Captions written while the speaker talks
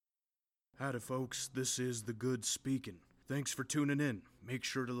Howdy, folks. This is The Good Speaking. Thanks for tuning in. Make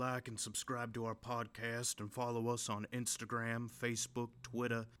sure to like and subscribe to our podcast and follow us on Instagram, Facebook,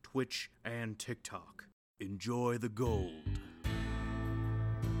 Twitter, Twitch, and TikTok. Enjoy the gold.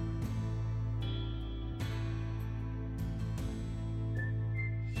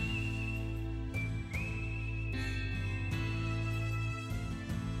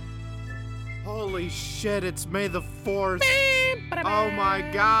 Holy shit, it's May the 4th. Oh my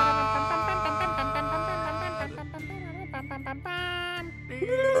god.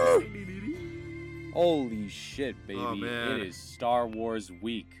 Holy shit, baby. Oh, man. It is Star Wars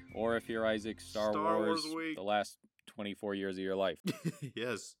week. Or if you're Isaac, Star Wars week. the last 24 years of your life.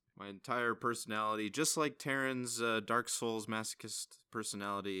 Yes, my entire personality, just like Terran's Dark Souls masochist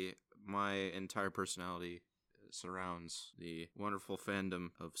personality, my entire personality surrounds the wonderful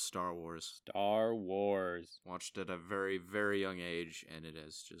fandom of Star Wars. Star Wars. Watched at a very, very young age, and it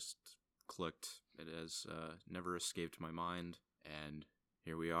has just clicked. It has never escaped my mind, and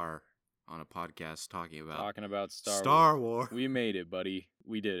here we are on a podcast talking about Star Wars. Wars. We made it, buddy.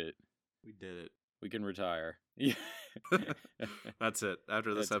 We did it. We did it. We can retire. That's it.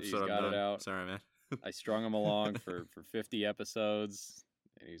 After this episode, I'm got done. it out. Sorry, man. I strung him along for 50 episodes,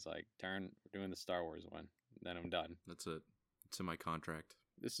 and he's like, Taryn, we're doing the Star Wars one. Then I'm done. That's it. It's in my contract.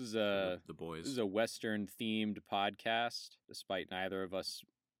 This is The boys. This is a Western-themed podcast, despite neither of us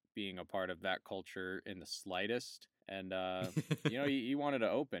being a part of that culture in the slightest. And, he wanted to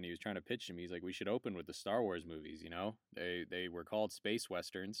open. He was trying to pitch to me. He's like, we should open with the Star Wars movies, you know? They were called space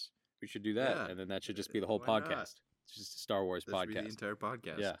westerns. We should do that. Yeah. And then that should just be the whole Why podcast. not? It's just a Star Wars That should be the podcast. entire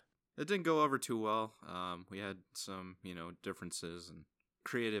podcast. Yeah. It didn't go over too well. We had some, differences and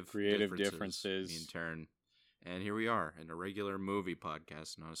creative differences. Me and Taryn. And here we are in a regular movie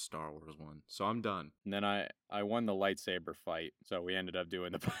podcast, not a Star Wars one. So I'm done. And then I won the lightsaber fight, so we ended up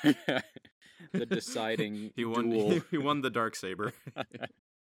doing the deciding He won. duel. He won the Darksaber.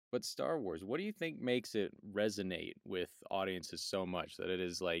 But Star Wars, what do you think makes it resonate with audiences so much that it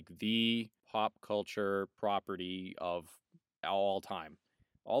is like the pop culture property of all time?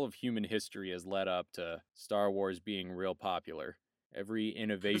 All of human history has led up to Star Wars being real popular. Every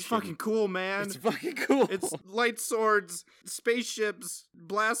innovation. It's fucking cool, man. It's fucking cool. It's light swords, spaceships,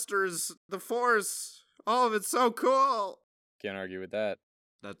 blasters, the Force. All of it's so cool. Can't argue with that.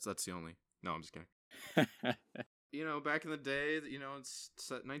 That's the only. No, I'm just kidding. Back in the day, it's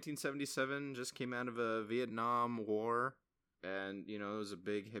 1977, just came out of a Vietnam War, and, it was a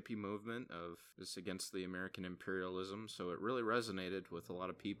big hippie movement of just against the American imperialism, so it really resonated with a lot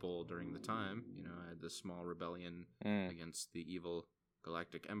of people during the time. I had this small rebellion against the evil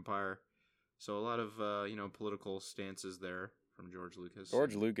Galactic Empire, so a lot of, political stances there from George Lucas.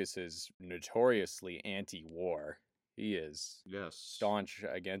 George Lucas is notoriously anti-war. He is staunch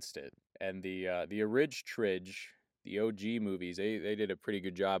against it. And the Orig Tridge, the OG movies, they did a pretty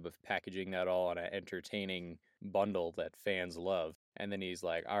good job of packaging that all in an entertaining bundle that fans love. And then he's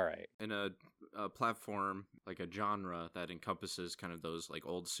like, all right. In a platform, like a genre that encompasses kind of those like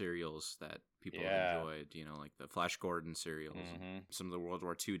old serials that people enjoyed, like the Flash Gordon serials. Mm-hmm. Some of the World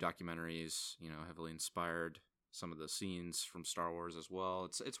War II documentaries, heavily inspired some of the scenes from Star Wars as well.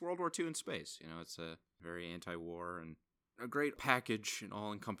 It's World War II in space, it's a very anti-war and a great package and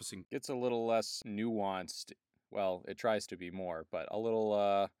all-encompassing. It's a little less nuanced. Well, it tries to be more, but a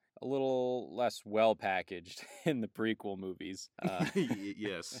little less well packaged in the prequel movies.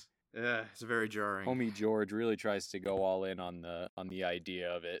 Yes. Yeah, it's very jarring. Homie George really tries to go all in on the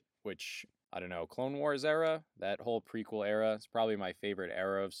idea of it, which, I don't know, Clone Wars era, that whole prequel era is probably my favorite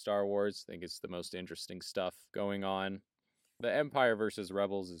era of Star Wars. I think it's the most interesting stuff going on. The Empire versus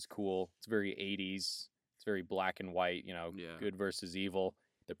Rebels is cool. It's very 80s. It's very black and white, good versus evil.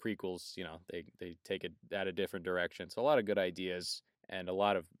 The prequels, they take it at a different direction. So a lot of good ideas and a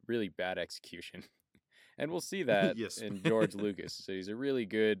lot of really bad execution. And we'll see that in George Lucas. So he's a really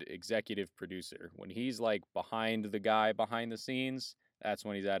good executive producer. When he's like behind the guy behind the scenes, that's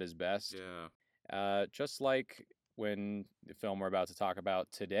when he's at his best. Yeah. Just like when the film we're about to talk about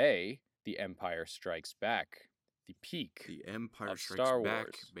today, The Empire Strikes Back. The peak. The Empire Strikes Star Back,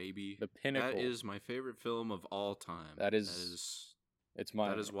 Wars, baby. The pinnacle. That is my favorite film of all time. That is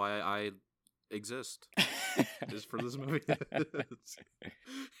That is why I exist. Is for this movie.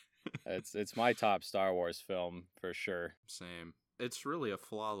 It's my top Star Wars film for sure. Same. It's really a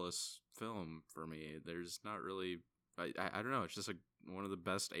flawless film for me. There's not really. I don't know. It's just one of the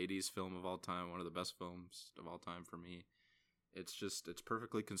best 80s film of all time. One of the best films of all time for me. It's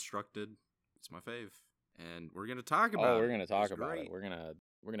perfectly constructed. It's my fave. And we're gonna talk about it. We're gonna talk about it. We're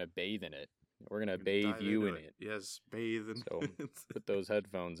gonna bathe in it. We're gonna We're bathe dive you into in it. Yes, bathe in So put those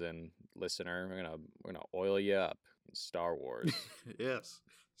headphones in, listener. We're gonna oil you up in Star Wars. Yes,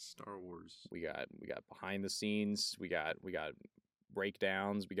 Star Wars. We got behind the scenes. We got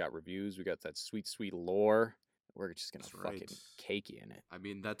breakdowns. We got reviews. We got that sweet lore. We're just gonna That's right. fucking cake you in it. I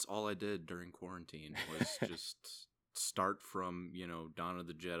mean, that's all I did during quarantine was just start from, Dawn of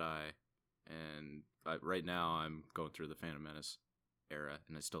the Jedi, and right now I'm going through the Phantom Menace era,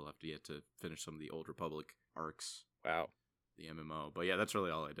 and I still have to yet to finish some of the Old Republic arcs, Wow. the MMO. But yeah, that's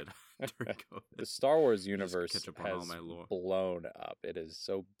really all I did during COVID. The Star Wars Just universe catch up on all has my lore. blown up. It is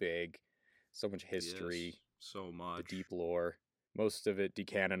so big, so much history, Yes, so much. the deep lore. Most of it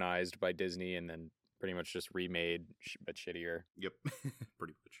decanonized by Disney, and then pretty much just remade, but shittier. Yep,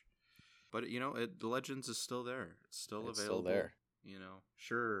 pretty much. But the Legends is still there. It's still It's available. still there.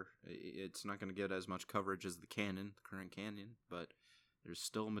 Sure, it's not going to get as much coverage as the current canon, but there's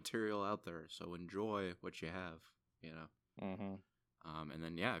still material out there. So enjoy what you have. Mm-hmm. And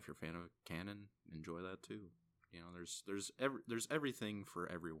then if you're a fan of canon, enjoy that too. There's everything for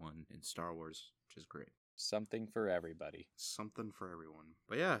everyone in Star Wars, which is great. Something for everybody. Something for everyone.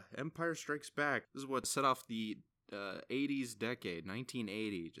 But yeah, Empire Strikes Back. This is what set off the 80s decade,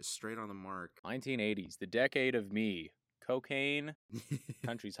 1980, just straight on the mark. 1980s, the decade of me. Cocaine,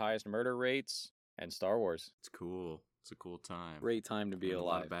 country's highest murder rates, and Star Wars. It's cool. It's a cool time. Great time to be And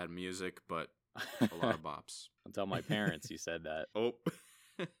alive. A lot of bad music, but a lot of bops. Don't tell my parents you said that. Oh.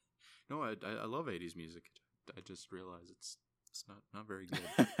 No, I love 80s music. I just realized it's not very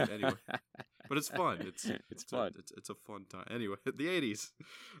good. Anyway. But it's fun. It's fun. It's a fun time. Anyway, the 80s.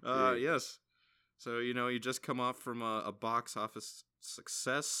 Great. Yes. So, you just come off from a box office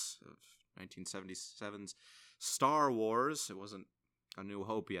success of 1977's Star Wars. It wasn't A New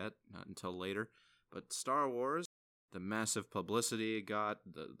Hope yet, not until later. But Star Wars, the massive publicity it got,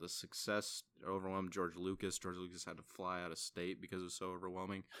 the success overwhelmed George Lucas. George Lucas had to fly out of state because it was so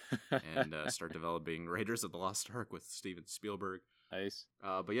overwhelming and start developing Raiders of the Lost Ark with Steven Spielberg. Nice.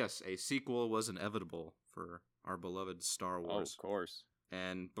 But yes, a sequel was inevitable for our beloved Star Oh, Wars. of course.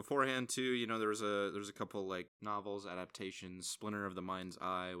 And beforehand too, there was a couple like novels, adaptations. Splinter of the Mind's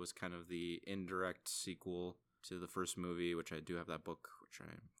Eye was kind of the indirect sequel to the first movie, which I do have that book, which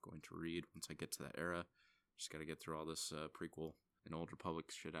I'm going to read once I get to that era. Just got to get through all this prequel and Old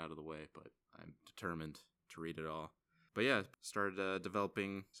Republic shit out of the way, but I'm determined to read it all. But yeah, started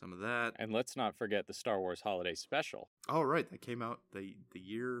developing some of that. And let's not forget the Star Wars Holiday Special. Oh, right. That came out the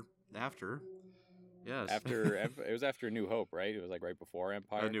year after. Yes. It was after New Hope, right? It was like right before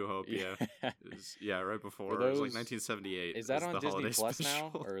Empire. A New Hope, yeah. Right before. Those, it was like 1978. Is that on Disney Plus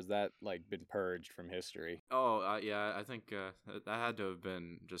special. now, or is that like been purged from history? Oh, yeah. I think that had to have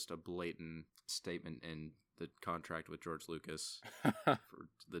been just a blatant statement in the contract with George Lucas for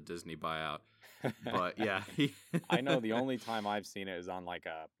the Disney buyout. But yeah, I know the only time I've seen it is on like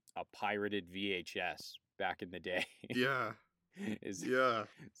a pirated VHS back in the day. Yeah. Yeah.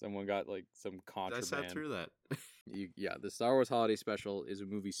 Someone got like some contraband. I sat through that. The Star Wars Holiday Special is a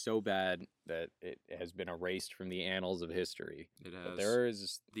movie so bad that it has been erased from the annals of history. It has. But there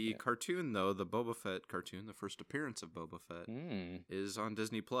is the cartoon, though, the Boba Fett cartoon, the first appearance of Boba Fett, is on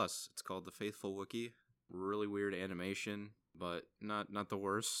Disney Plus. It's called The Faithful Wookiee. Really weird animation, but not the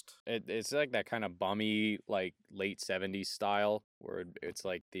worst. It's like that kind of bummy, like late 70s style, where it's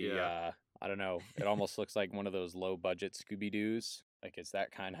like the I don't know. It almost looks like one of those low budget Scooby Doo's. Like it's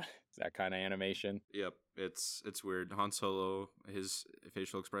that kind of animation. Yep, it's weird. Han Solo, his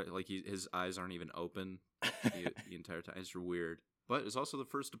facial expression, like his eyes aren't even open the entire time. It's weird. But it's also the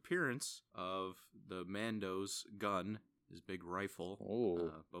first appearance of the Mando's gun, his big rifle.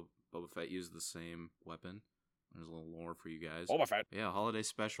 Oh, Boba Fett used the same weapon. There's a little lore for you guys. Boba Fett. Yeah, holiday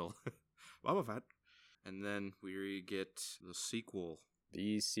special. Boba Fett. And then we get the sequel.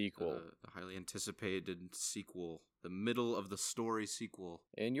 The sequel. The highly anticipated sequel. The middle of the story sequel.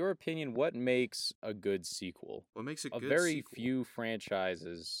 In your opinion, what makes a good sequel? What makes a good very sequel? Few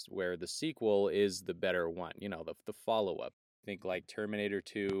franchises where the sequel is the better one. The follow-up. Think like Terminator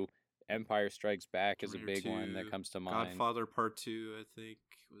 2, Empire Strikes Back is a big one that comes to mind. Godfather Part 2, I think,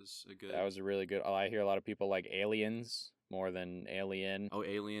 was a good... That was a really good... I hear a lot of people like Aliens more than Alien. Oh,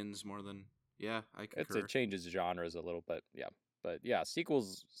 Aliens more than... Yeah, I concur. It changes genres a little, but yeah. But yeah,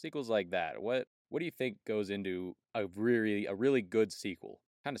 sequels like that. What do you think goes into a really good sequel?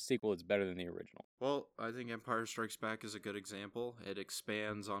 What kind of sequel is better than the original? Well, I think Empire Strikes Back is a good example. It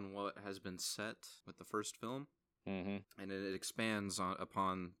expands on what has been set with the first film. Mm-hmm. And it expands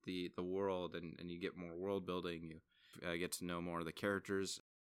upon the world, and you get more world building. You get to know more of the characters.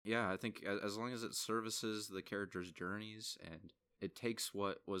 Yeah, I think as long as it services the characters' journeys and it takes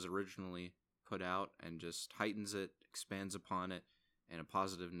what was originally put out and just heightens it, expands upon it in a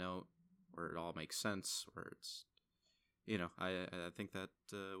positive note where it all makes sense, where it's, I think that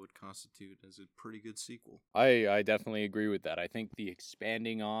would constitute as a pretty good sequel. I definitely agree with that. I think the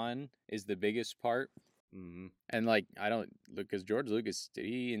expanding on is the biggest part. Mm-hmm. And I don't look, because George Lucas, did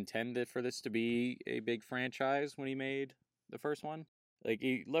he intend it for this to be a big franchise when he made the first one?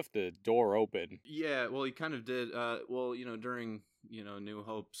 He left the door open. Yeah, well, he kind of did. During New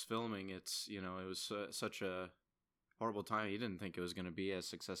Hope's filming, it was such a horrible time. He didn't think it was going to be as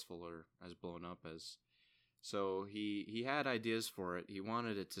successful or as blown up as. So he had ideas for it. He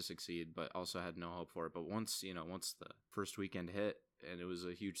wanted it to succeed, but also had no hope for it. But once the first weekend hit and it was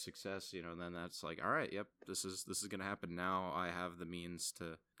a huge success, then that's like, all right, yep, this is going to happen. Now I have the means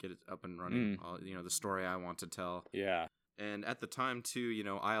to get it up and running. The story I want to tell. Yeah. And at the time too,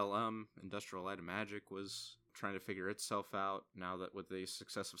 ILM, Industrial Light and Magic, was trying to figure itself out. Now that with the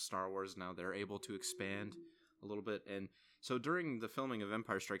success of Star Wars, now they're able to expand a little bit. And so during the filming of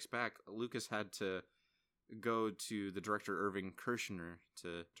Empire Strikes Back, Lucas had to go to the director Irving Kershner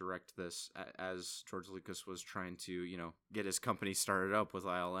to direct this, as George Lucas was trying to, get his company started up with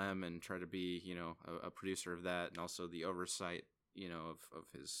ILM and try to be, a producer of that, and also the oversight, of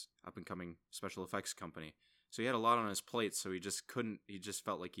his up and coming special effects company. So he had a lot on his plate, so he just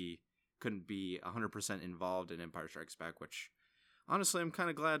felt like he couldn't be 100% involved in Empire Strikes Back, which honestly I'm kind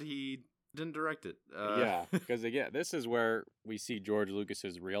of glad he didn't direct it. Yeah, because again, this is where we see George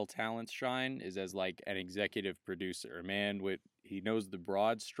Lucas's real talents shine, is as an executive producer. A man he knows the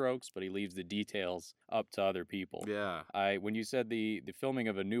broad strokes, but he leaves the details up to other people. Yeah. When you said the filming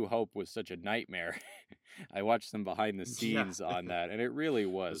of A New Hope was such a nightmare, I watched some behind the scenes on that, and it really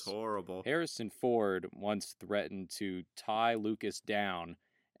was. It was horrible. Harrison Ford once threatened to tie Lucas down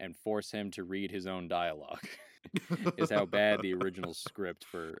and force him to read his own dialogue. Is how bad the original script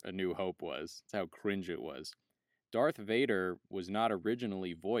for A New Hope was. It's how cringe it was. Darth Vader was not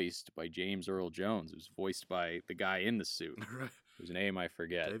originally voiced by James Earl Jones. It was voiced by the guy in the suit, whose name I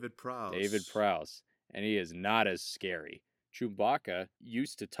forget. David Prowse. David Prowse. And he is not as scary. Chewbacca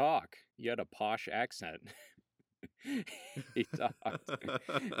used to talk. He had a posh accent. He talked.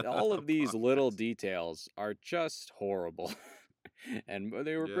 All of these little details are just horrible. And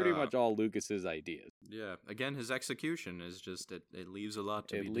they were pretty much all Lucas's ideas. Yeah. Again, his execution is just it leaves a lot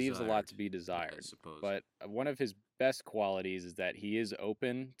to be desired. It leaves a lot to be desired. I suppose. But one of his best qualities is that he is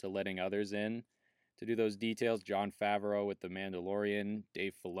open to letting others in to do those details. Jon Favreau with The Mandalorian,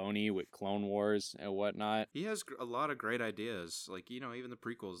 Dave Filoni with Clone Wars and whatnot. He has a lot of great ideas. Even the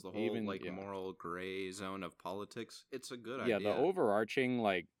prequels, the whole moral gray zone of politics. It's a good idea. Yeah, the overarching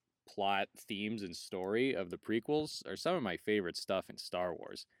plot, themes, and story of the prequels are some of my favorite stuff in Star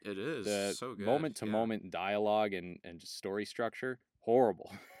Wars. It is the so good. Moment-to-moment dialogue and just story structure,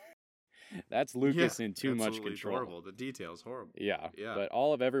 horrible. That's Lucas in too much control. Horrible. The details, horrible. Yeah. But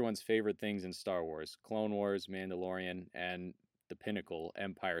all of everyone's favorite things in Star Wars, Clone Wars, Mandalorian, and the pinnacle,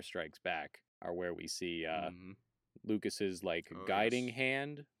 Empire Strikes Back, are where we see Lucas's guiding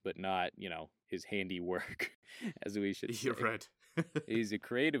hand, but not, his handiwork, as we should say. You're right. He's a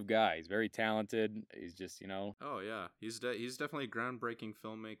creative guy. He's very talented. He's just, Oh yeah, he's definitely a groundbreaking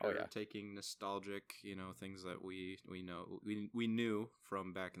filmmaker. Oh, yeah. Taking nostalgic, things that we knew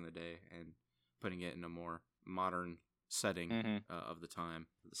from back in the day and putting it in a more modern setting of the time,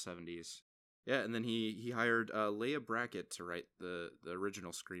 the 70s. Yeah, and then he hired Leah Brackett to write the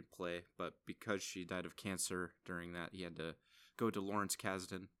original screenplay, but because she died of cancer during that, he had to go to Lawrence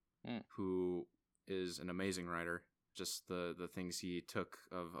Kasdan, who is an amazing writer. Just the things he took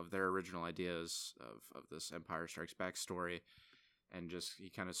of their original ideas of this Empire Strikes Back story, and just he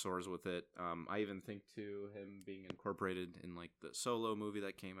kind of soars with it. I even think to him being incorporated in the Solo movie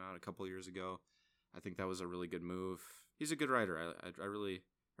that came out a couple years ago. I think that was a really good move. He's a good writer. I really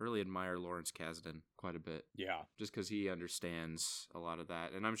admire Lawrence Kasdan quite a bit. Yeah, just because he understands a lot of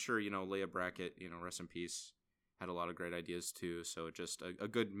that, and I'm sure Leah Brackett, rest in peace, had a lot of great ideas too. So just a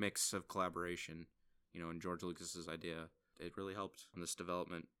good mix of collaboration. And George Lucas's idea, it really helped in this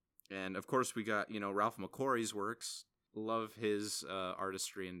development. And of course, we got, Ralph McQuarrie's works. Love his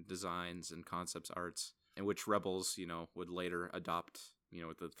artistry and designs and concepts arts, in which Rebels, would later adopt,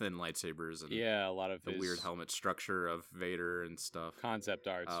 with the thin lightsabers and a lot of the weird helmet structure of Vader and stuff. Concept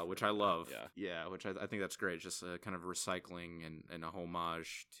arts. Which I love. Yeah, which I think that's great. Just a kind of recycling and a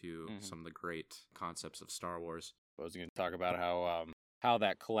homage to some of the great concepts of Star Wars. I was going to talk about how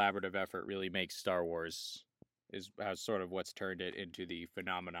that collaborative effort really makes Star Wars is how sort of what's turned it into the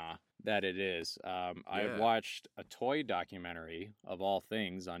phenomena that it is. I watched a toy documentary of all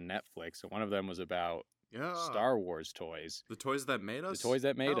things on Netflix, and one of them was about Yeah. Star Wars toys. The toys that made us? The toys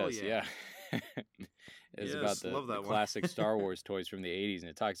that made Hell us, yeah. It's about Yes, love the that one. classic Star Wars toys from the 80s, and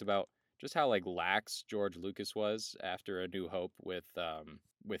it talks about just how like lax George Lucas was after A New Hope with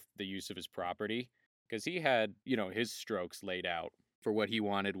the use of his property, because he had, his strokes laid out for what he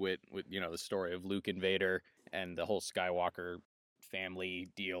wanted with the story of Luke and Vader and the whole Skywalker family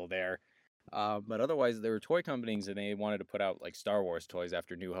deal there. But otherwise, there were toy companies, and they wanted to put out like Star Wars toys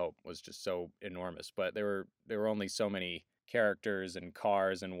after New Hope was just so enormous. But there were only so many characters and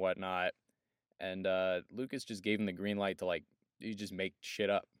cars and whatnot, and Lucas just gave him the green light to like you just make shit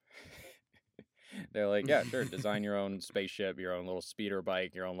up. They're like, yeah, sure, design your own spaceship, your own little speeder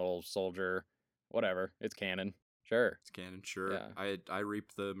bike, your own little soldier, whatever. It's canon. Sure. It's canon, sure. Yeah. I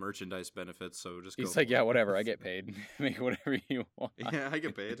reaped the merchandise benefits, so just go. He's like, yeah, whatever. I get paid. Make whatever you want. Yeah, I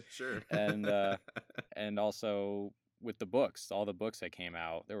get paid. Sure. And also with the books, all the books that came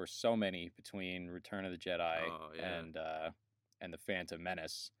out, there were so many between Return of the Jedi and the Phantom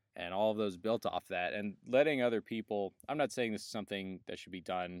Menace, and all of those built off that, and letting other people. I'm not saying this is something that should be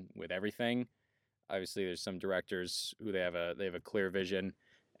done with everything. Obviously, there's some directors who they have a clear vision,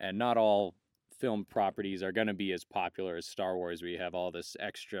 and not all film properties are going to be as popular as Star Wars, where you have all this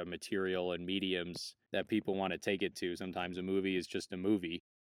extra material and mediums that people want to take it to. Sometimes a movie is just a movie,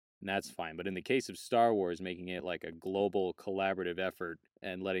 and that's fine. But in the case of Star Wars, making it like a global collaborative effort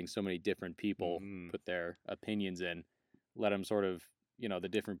and letting so many different people put their opinions in, let them sort of, the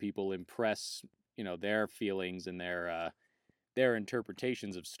different people impress, their feelings and their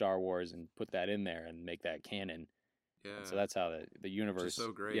interpretations of Star Wars and put that in there and make that canon. Yeah. And so that's how the universe,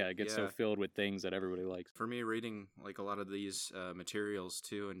 so great. It gets so filled with things that everybody likes. For me, reading like a lot of these materials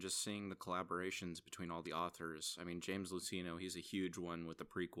too, and just seeing the collaborations between all the authors. I mean, James Luceno, he's a huge one with the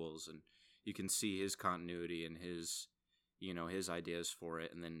prequels, and you can see his continuity and his, his ideas for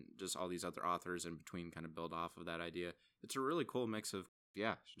it, and then just all these other authors in between kind of build off of that idea. It's a really cool mix of,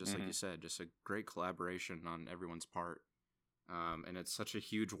 just like you said, just a great collaboration on everyone's part. And it's such a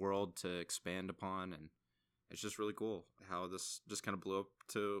huge world to expand upon, and it's just really cool how this just kind of blew up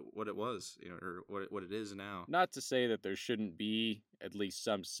to what it was, or what it is now. Not to say that there shouldn't be at least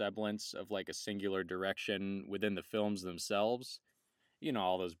some semblance of like a singular direction within the films themselves.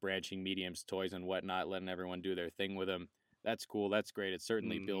 All those branching mediums, toys and whatnot, letting everyone do their thing with them. That's cool. That's great. It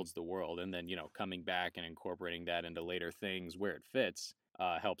certainly builds the world. And then, coming back and incorporating that into later things where it fits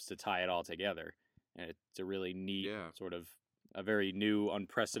helps to tie it all together. And it's a really neat sort of a very new,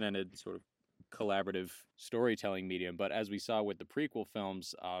 unprecedented sort of collaborative storytelling medium. But as we saw with the prequel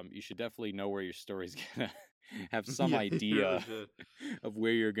films, you should definitely know where your story's gonna have some idea of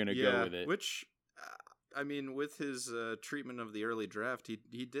where you're gonna go with it. Which, I mean, with his treatment of the early draft,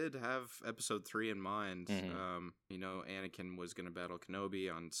 he did have Episode 3 in mind. Anakin was gonna battle Kenobi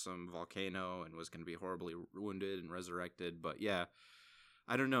on some volcano and was gonna be horribly wounded and resurrected. But yeah,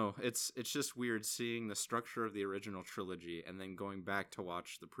 I don't know. It's just weird seeing the structure of the original trilogy and then going back to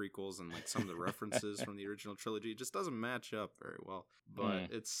watch the prequels and like some of the references from the original trilogy. It just doesn't match up very well. But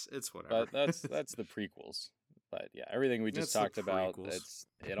it's whatever. But that's the prequels. But yeah, everything we just talked about,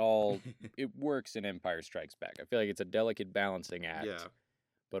 it works in Empire Strikes Back. I feel like it's a delicate balancing act. Yeah.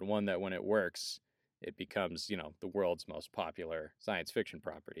 But one that when it works, it becomes, the world's most popular science fiction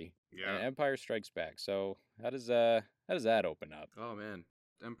property. Yeah. And Empire Strikes Back. So how does that open up? Oh man.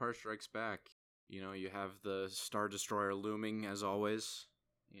 Empire Strikes Back. You have the Star Destroyer looming as always.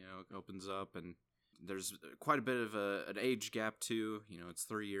 It opens up, and there's quite a bit of an age gap too. It's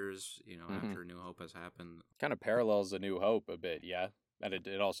 3 years, after New Hope has happened. Kind of parallels A New Hope a bit, yeah. And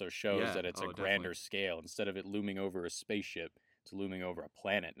it also shows that it's a grander scale. Instead of it looming over a spaceship, it's looming over a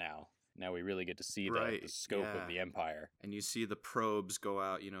planet now. Now we really get to see the scope of the Empire. And you see the probes go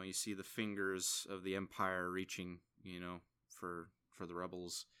out, you see the fingers of the Empire reaching, for the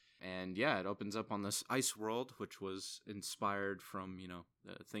rebels. And it opens up on this ice world, which was inspired from,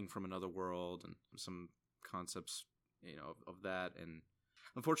 the thing from another world and some concepts, of that. And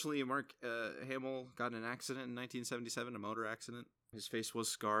unfortunately, Mark Hamill got in an accident in 1977, a motor accident. His face was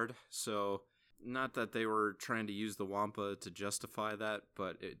scarred. So not that they were trying to use the Wampa to justify that,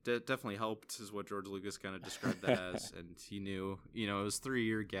 but it definitely helped, is what George Lucas kind of described that as. And he knew, it was a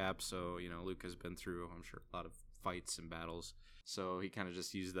 3-year gap. So, Luke has been through, I'm sure, a lot of fights and battles. So he kind of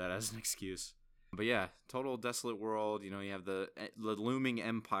just used that as an excuse. But yeah, total desolate world. You have the looming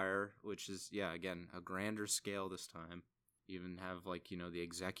Empire, which is, again, a grander scale this time. You even have, the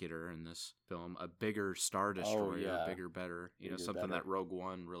Executor in this film, a bigger Star Destroyer, bigger, better. Something that Rogue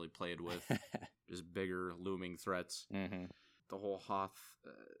One really played with. Just bigger looming threats. Mm-hmm. The whole Hoth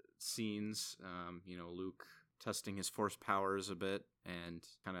scenes, Luke testing his force powers a bit, and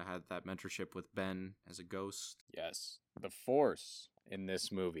kind of had that mentorship with Ben as a ghost. Yes. The Force in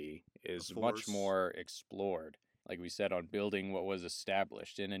this movie is much Force. more explored. Like we said, on building what was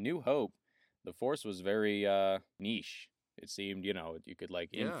established. In A New Hope, the Force was very niche. It seemed, you know, you could like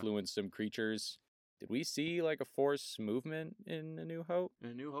Yeah. influence some creatures. Did we see like a Force movement in A New Hope? In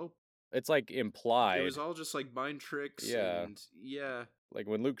A New Hope. It's like implied. It was all just like mind tricks. Yeah. And yeah. Like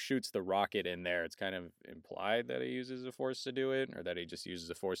when Luke shoots the rocket in there, it's kind of implied that he uses the Force to do it, or that he just uses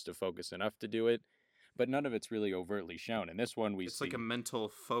the Force to focus enough to do it. But none of it's really overtly shown. In this one, It's like a mental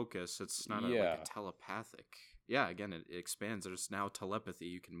focus. It's not like a telepathic. Yeah, again, it expands. There's now telepathy.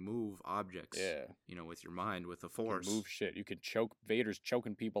 You can move objects, you know, with your mind, with the Force. You can move shit. You can choke. Vader's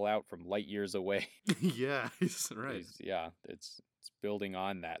choking people out from light years away. Yeah, right. It's building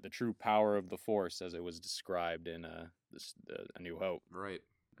on that. The true power of the Force, as it was described in A New Hope. Right.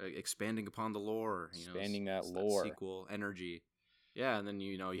 Expanding upon the lore. Expanding that lore. That sequel energy. Yeah, and then,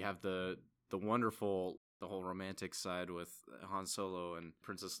 you know, you have the wonderful, the whole romantic side with Han Solo and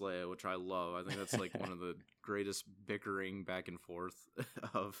Princess Leia, which I love. I think that's like one of the greatest bickering back and forth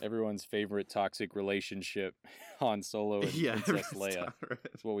of everyone's favorite toxic relationship, Han Solo and Princess Leia. Right.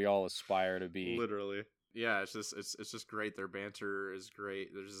 It's what we all aspire to be. Literally. Yeah, it's just great. Their banter is great.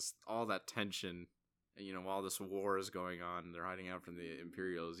 There's just all that tension. And, you know, while this war is going on, they're hiding out from the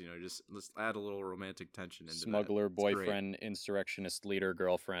Imperials. You know, just let's add a little romantic tension into smuggler, boyfriend, insurrectionist leader,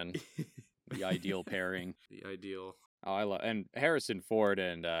 girlfriend. The ideal pairing. The ideal. Oh, I love, and Harrison Ford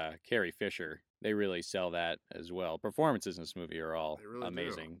and Carrie Fisher. They really sell that as well. Performances in this movie are all really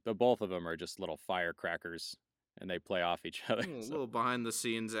amazing. The both of them are just little firecrackers, and they play off each other. A little behind the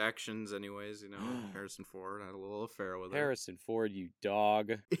scenes actions, anyways. You know, Harrison Ford had a little affair with her. Harrison Ford, you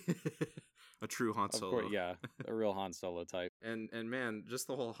dog. A true Han Solo. Of course, yeah, a real Han Solo type. And man, just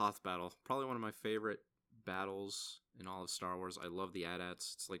the whole Hoth battle. Probably one of my favorite battles in all of Star Wars. I love the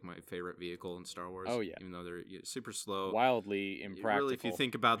AT-ATs. It's like my favorite vehicle in Star Wars. Oh yeah, even though they're super slow, wildly impractical. Really, if you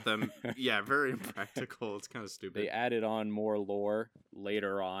think about them, yeah, very impractical. It's kind of stupid. They added on more lore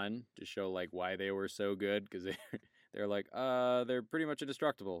later on to show like why they were so good, because they're like they're pretty much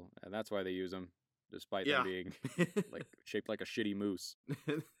indestructible, and that's why they use them, despite them being like shaped like a shitty moose.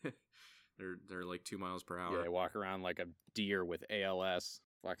 They're like 2 miles per hour. Yeah, they walk around like a deer with ALS.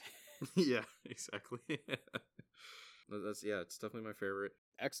 Fuck. Yeah, exactly. It's definitely my favorite.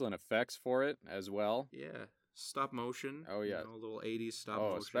 Excellent effects for it as well. Yeah, stop motion. Oh yeah, you know, a little 80s stop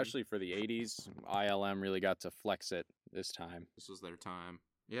motion. Oh, especially for the 80s, ILM really got to flex it this time. This was their time.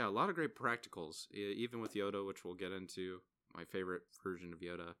 Yeah, a lot of great practicals, even with Yoda, which we'll get into. My favorite version of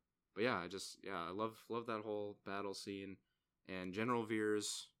Yoda. But yeah, I love that whole battle scene. And General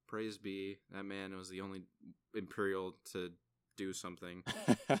Veers, praise be, that man was the only Imperial to do something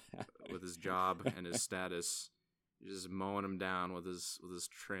with his job and his status. Just mowing him down with his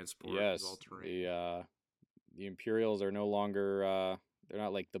transport. Yes, his all-terrain. The Imperials are no longer they're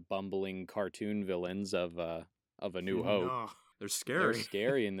not like the bumbling cartoon villains of A New Hope. No, they're scary. They're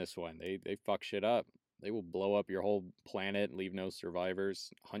scary in this one. They fuck shit up. They will blow up your whole planet, leave no survivors,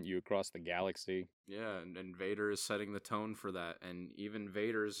 hunt you across the galaxy. Yeah, and Vader is setting the tone for that. And even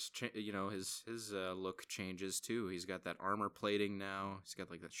Vader's, his look changes too. He's got that armor plating now. He's got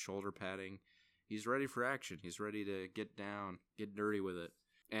like that shoulder padding. He's ready for action. He's ready to get down, get dirty with it.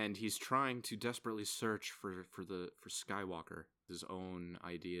 And he's trying to desperately search for Skywalker, his own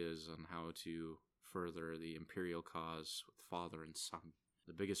ideas on how to further the Imperial cause with father and son.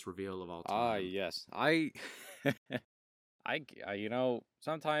 The biggest reveal of all time. Ah, yes. You know,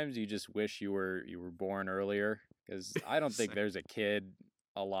 sometimes you just wish you were born earlier, because I don't think there's a kid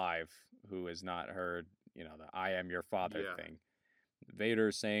alive who has not heard, you know, the "I am your father" thing.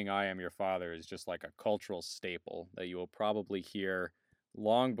 Vader saying "I am your father" is just like a cultural staple that you will probably hear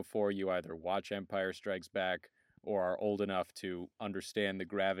long before you either watch Empire Strikes Back or are old enough to understand the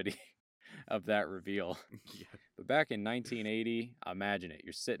gravity of that reveal. Yeah. But back in 1980, imagine it.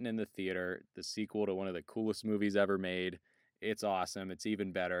 You're sitting in the theater, the sequel to one of the coolest movies ever made. It's awesome. It's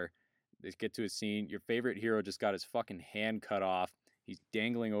even better. They get to a scene. Your favorite hero just got his fucking hand cut off. He's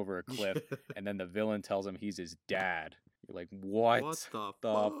dangling over a cliff, and then the villain tells him he's his dad. You're like, what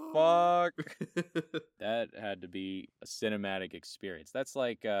the fuck? That had to be a cinematic experience. That's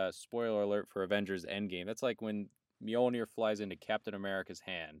like, spoiler alert for Avengers Endgame. That's like when Mjolnir flies into Captain America's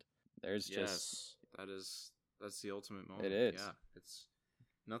hand. There's just... That's the ultimate moment. It is. Yeah, it's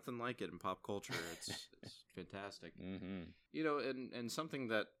nothing like it in pop culture. It's fantastic. Mm-hmm. You know, and something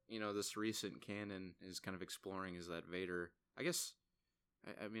that, you know, this recent canon is kind of exploring is that Vader, I guess,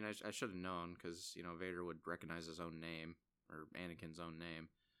 I mean, I should have known, because, you know, Vader would recognize his own name, or Anakin's own name.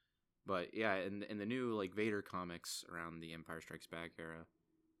 But yeah, in the new like Vader comics around the Empire Strikes Back era,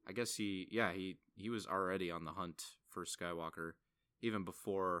 I guess he was already on the hunt for Skywalker even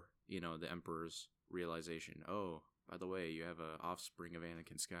before, the Emperor's realization. Oh, by the way, you have a offspring of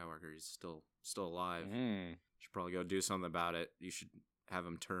Anakin Skywalker. He's still alive. Mm. Should probably go do something about it. You should have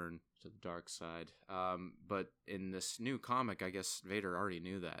him turn to the dark side. But in this new comic, I guess Vader already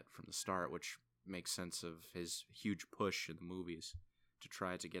knew that from the start, which makes sense of his huge push in the movies to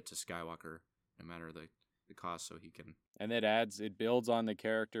try to get to Skywalker, no matter the cost, so he can. And it builds on the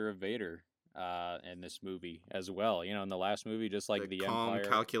character of Vader in this movie as well. In the last movie, just like the calm, Empire,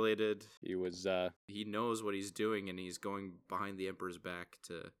 calculated. he was. He knows what he's doing, and he's going behind the Emperor's back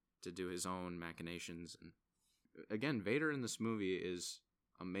to do his own machinations. And again, Vader in this movie is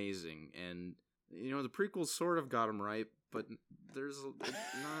amazing, and the prequels sort of got him right, but there's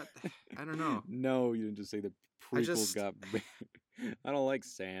not. I don't know. No, you didn't just say the prequels got. I don't like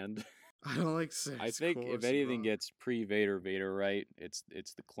sand. I don't like sand. I think if anything gets Vader right, it's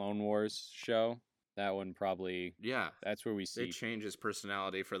the Clone Wars show. That one probably. Yeah, that's where we see. They change his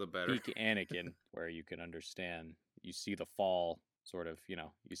personality for the better. Peak Anakin, where you can understand. You see the fall. Sort of,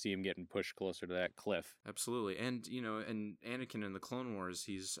 you see him getting pushed closer to that cliff. Absolutely. And, and Anakin in the Clone Wars,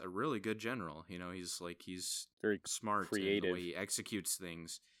 he's a really good general. He's very smart, creative, in the way he executes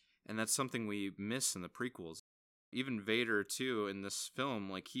things. And that's something we miss in the prequels. Even Vader, too, in this film,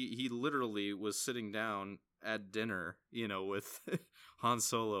 like, he literally was sitting down at dinner, with Han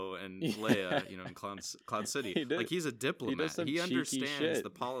Solo and Leia, in Cloud City. Like, he's a diplomat. He understands the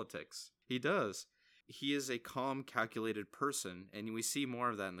politics. He does. He is a calm, calculated person, and we see more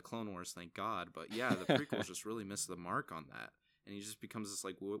of that in the Clone Wars, thank God. But yeah, the prequels just really miss the mark on that, and he just becomes this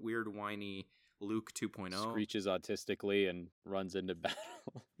like weird, whiny Luke 2.0. Screeches autistically and runs into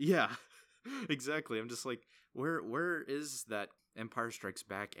battle. Yeah, exactly. I'm just like, where is that Empire Strikes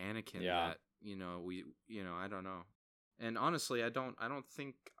Back Anakin? Yeah. That I don't know. And honestly, I don't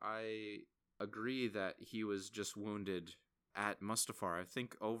think I agree that he was just wounded at Mustafar. I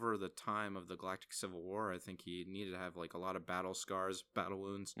think over the time of the Galactic Civil War, I think he needed to have like a lot of battle scars, battle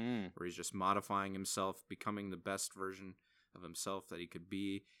wounds, where he's just modifying himself, becoming the best version of himself that he could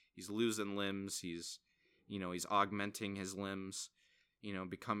be. He's losing limbs. He's augmenting his limbs,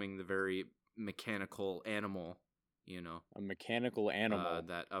 becoming the very mechanical animal, A mechanical animal.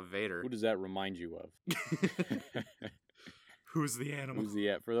 that of Vader. Who does that remind you of? Who's the animal?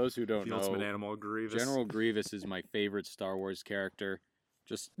 For those who don't know, the ultimate animal, Grievous. General Grievous is my favorite Star Wars character,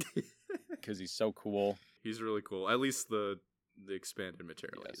 just because he's so cool. He's really cool. At least the expanded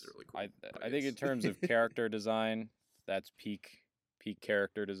material, yes. He's really cool. I think in terms of character design, that's peak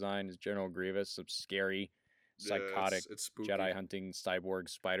character design is General Grievous, some scary, psychotic it's Jedi hunting cyborg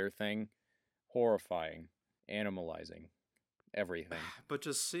spider thing, horrifying, animalizing. Everything. But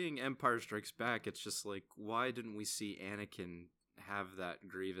just seeing Empire Strikes Back, it's just like, why didn't we see Anakin have that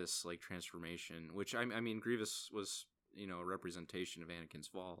Grievous like transformation? Which I mean, Grievous was a representation of Anakin's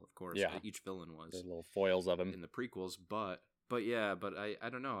fall, of course. Yeah, each villain was. The little foils of him in the prequels, but I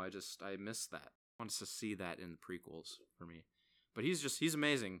don't know. I missed that. I wanted to see that in the prequels for me. But he's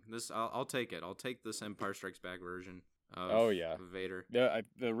amazing. I'll take it. I'll take this Empire Strikes Back version. Of Vader.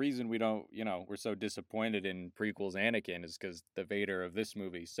 The reason we don't, we're so disappointed in prequels Anakin is because the Vader of this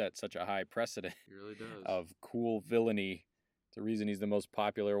movie set such a high precedent. He really does. Of cool villainy. It's the reason he's the most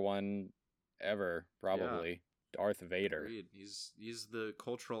popular one ever, probably. Yeah. Darth Vader. Agreed. He's the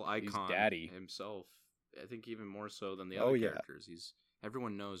cultural icon. He's daddy himself. I think even more so than the other characters.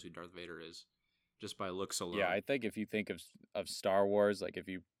 Everyone knows who Darth Vader is. Just by looks alone. Yeah, I think if you think of Star Wars, like if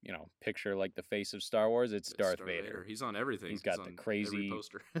you picture like the face of Star Wars, it's Darth Vader. He's on everything. He's got the crazy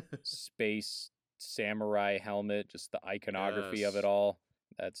space samurai helmet, just the iconography of it all.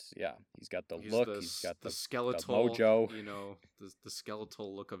 That's he's got the look, he's got the skeletal the mojo. The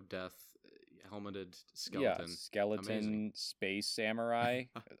skeletal look of death, helmeted skeleton. Yeah, skeleton. Amazing. Space samurai.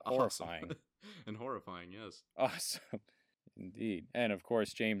 Horrifying. And horrifying, yes. Awesome. Indeed. And of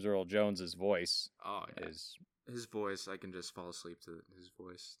course, James Earl Jones's voice. Oh, yeah. His voice, I can just fall asleep to his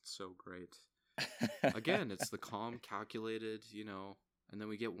voice. It's so great. Again, it's the calm, calculated, and then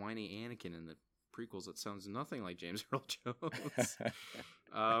we get whiny Anakin in the prequels that sounds nothing like James Earl Jones.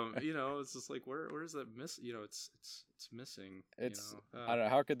 It's just like, where is that miss? It's missing. I don't know,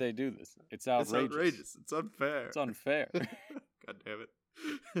 how could they do this? It's outrageous. It's unfair. It's unfair. God damn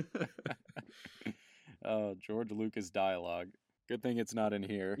it. George Lucas dialogue. Good thing it's not in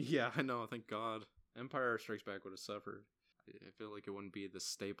here. Yeah, I know. Thank God. Empire Strikes Back would have suffered. I feel like it wouldn't be the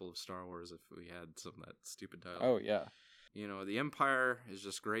staple of Star Wars if we had some of that stupid dialogue. Oh, yeah. The Empire is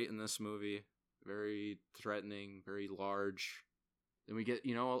just great in this movie. Very threatening, very large. then we get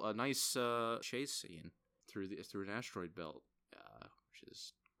a nice chase scene through an asteroid belt, which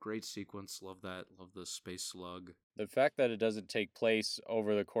is great sequence. Love that. Love the space slug. The fact that it doesn't take place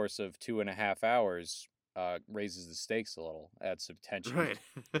over the course of 2.5 hours raises the stakes a little, adds some tension. Right.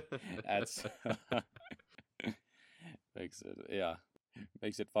 Adds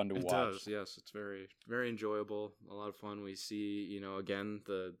makes it fun to watch. It does, yes. It's very, very enjoyable. A lot of fun. We see, again,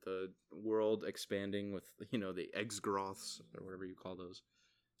 the world expanding with, the Exgroths, or whatever you call those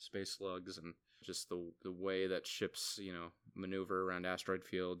space slugs, and just the way that ships, maneuver around asteroid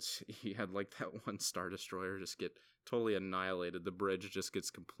fields. You had, like, that one Star Destroyer just get totally annihilated. The bridge just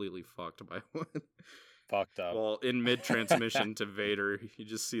gets completely fucked by one. Fucked up. Well, in mid-transmission to Vader, you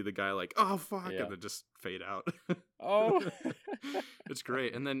just see the guy like, oh, fuck, and then just fade out. Oh. It's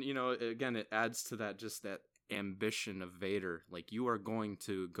great. And then, again, it adds to that, just that ambition of Vader. Like, you are going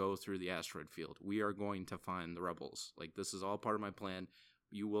to go through the asteroid field. We are going to find the rebels. Like, this is all part of my plan.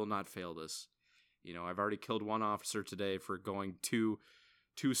 You will not fail this. I've already killed one officer today for going too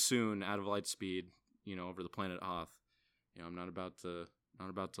soon out of light speed, over the planet Hoth. I'm not about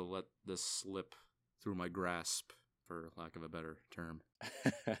to let this slip through my grasp, for lack of a better term.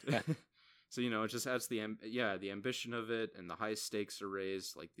 So, it just adds the ambition of it, and the high stakes are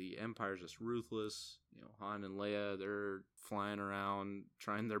raised. Like, the Empire's just ruthless. Han and Leia, they're flying around,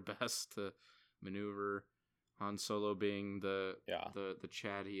 trying their best to maneuver. Han Solo, being the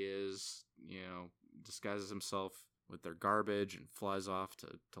Chad he is, disguises himself with their garbage and flies off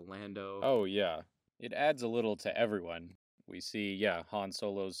to Lando. Oh, yeah. It adds a little to everyone. We see, Han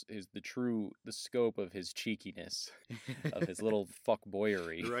Solo's the scope of his cheekiness, of his little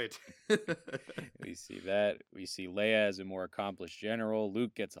fuckboyery. Right. We see that. We see Leia as a more accomplished general.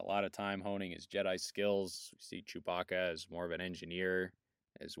 Luke gets a lot of time honing his Jedi skills. We see Chewbacca as more of an engineer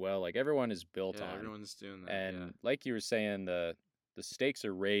as well. Like, everyone is built on. Everyone's doing that. And like you were saying, the stakes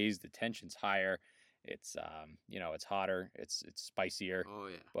are raised, the tension's higher. It's it's hotter, it's spicier. Oh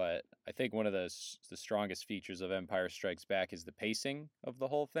yeah. But I think one of the strongest features of Empire Strikes Back is the pacing of the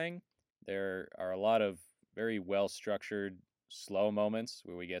whole thing. There are a lot of very well structured slow moments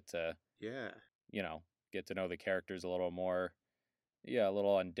where we get to get to know the characters a little more. Yeah, a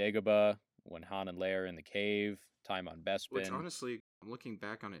little on Dagobah when Han and Leia are in the cave, time on Bespin. Which, honestly, I'm looking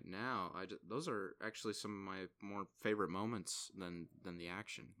back on it now, those are actually some of my more favorite moments than the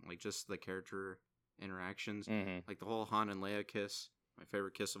action. Like, just the character interactions, like the whole Han and Leia kiss, my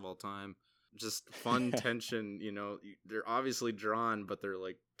favorite kiss of all time. Just fun tension, they're obviously drawn, but they're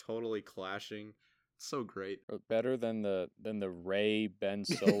like totally clashing. It's so great. Better than the Rey Ben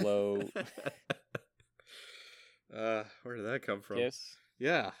Solo where did that come from? Kiss.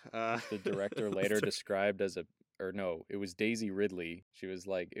 Yeah. The director later described as it was Daisy Ridley. She was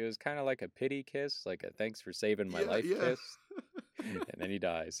like, it was kind of like a pity kiss, like a thanks for saving my life kiss. And then he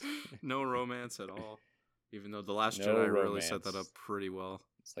dies. No romance at all. Even though The Last Jedi really set that up pretty well.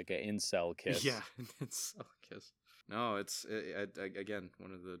 It's like an incel kiss. Yeah, an incel kiss. No, it's again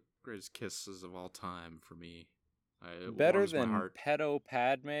one of the greatest kisses of all time for me. Better than Pedo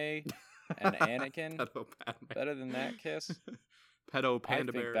Padme and Anakin. Pedo Padme. Better than that kiss. Pedo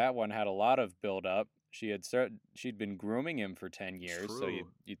Panda Bear. I think that one had a lot of build up. She'd been grooming him for 10 years, so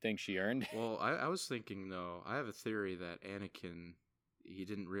you'd think she earned it. Well, I was thinking, though, I have a theory that Anakin, he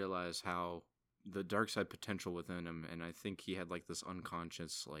didn't realize how the dark side potential within him, and I think he had, like, this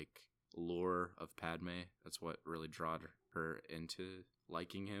unconscious, like, lure of Padme. That's what really drawed her into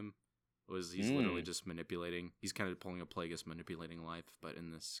liking him, he's literally just manipulating. He's kind of pulling a Plagueis, manipulating life, but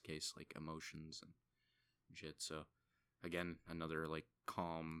in this case, like, emotions and shit. So, again, another, like,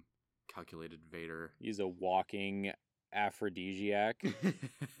 calm, calculated Vader. He's a walking aphrodisiac.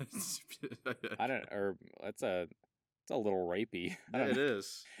 It's a little rapey. It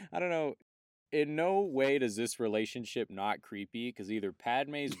is. I don't know. In no way does this relationship not creepy, because either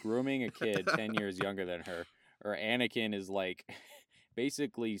Padme's grooming a kid 10 years younger than her, or Anakin is like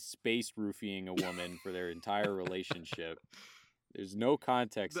basically space roofing a woman for their entire relationship. There's no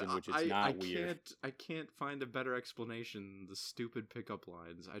context in which it's not weird. I can't find a better explanation than the stupid pickup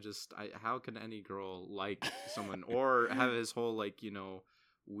lines. How can any girl like someone or have his whole, like,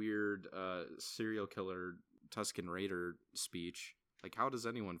 weird serial killer Tusken Raider speech? Like, how does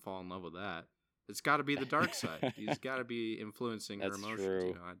anyone fall in love with that? It's got to be the dark side. He's got to be influencing her emotions.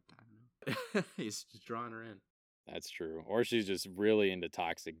 True. I don't know. He's just drawing her in. That's true. Or she's just really into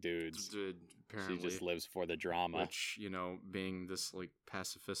toxic dudes. Apparently. She just lives for the drama. Which, being this, like,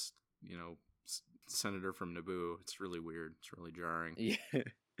 pacifist, senator from Naboo, it's really weird. It's really jarring. Yeah.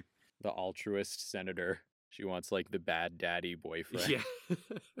 The altruist senator. She wants, like, the bad daddy boyfriend. Yeah.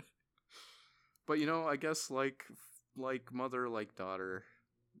 But, I guess, like, like mother, like daughter.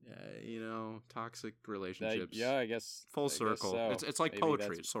 Toxic relationships. Yeah, I guess Full I guess circle. so. It's like Maybe poetry.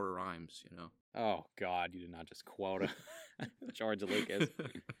 that's. It sort of rhymes. Oh God, you did not just quote George Lucas.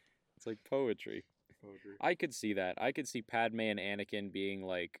 It's like poetry. Poetry. I could see that. I could see Padme and Anakin being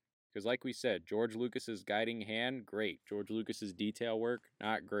like, because like we said, George Lucas's guiding hand, great. George Lucas's detail work,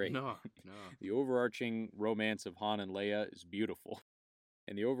 not great. No. The overarching romance of Han and Leia is beautiful.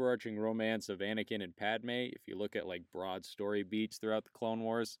 And the overarching romance of Anakin and Padme, if you look at like broad story beats throughout the Clone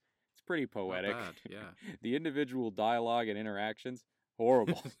Wars, it's pretty poetic. Not bad, yeah. The individual dialogue and interactions,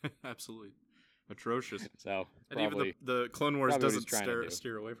 horrible. Absolutely. Atrocious. So, and even the Clone Wars doesn't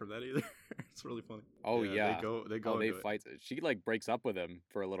steer away from that either. It's really funny. Oh yeah. They go. They fight. She like breaks up with him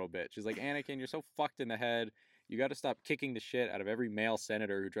for a little bit. She's like, Anakin, you're so fucked in the head. You got to stop kicking the shit out of every male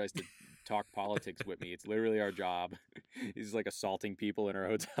senator who tries to talk politics with me. It's literally our job. He's like assaulting people in our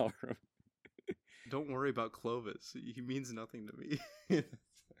hotel room. Don't worry about Clovis. He means nothing to me.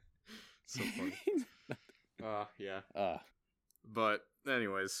 So funny. Yeah. But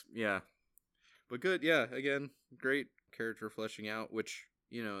anyways, yeah. But good, yeah. Again, great character fleshing out, which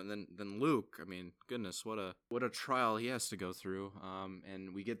and then Luke. I mean, goodness, what a trial he has to go through.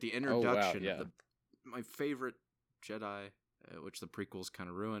 And we get the introduction of my favorite Jedi, which the prequels kind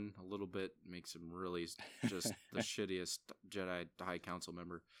of ruin a little bit, makes him really just the shittiest Jedi High Council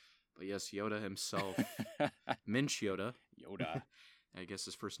member. But yes, Yoda himself, Minch Yoda. I guess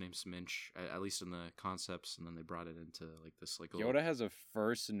his first name's Minch, at least in the concepts, and then they brought it into like this like Yoda has a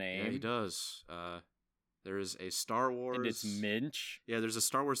first name. Yeah, he does. There is a Star Wars, and it's Minch. Yeah, there's a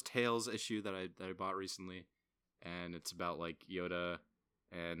Star Wars Tales issue that I bought recently, and it's about like Yoda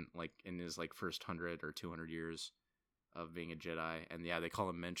and like in his like first 100 or 200 years of being a Jedi, and yeah, they call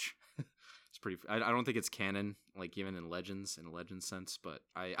him Minch. It's pretty. I don't think it's canon, like even in Legends, in a Legend sense, but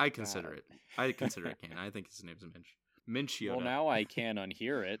I consider it. I consider it canon. I think his name's Minch. Minch Yoda. Well, now I can't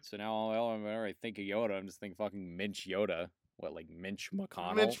unhear it, so now whenever I think of Yoda, I'm just thinking fucking Minch Yoda. What, like Minch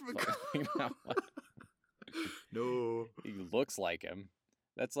McConnell? Minch McConnell. No. He looks like him.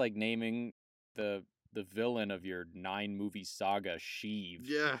 That's like naming the villain of your 9-movie saga Sheev.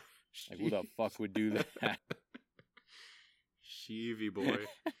 Yeah. Like, who the fuck would do that? Sheevy boy.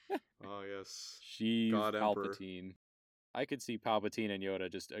 Oh, yes. Sheev, God Palpatine. Emperor. I could see Palpatine and Yoda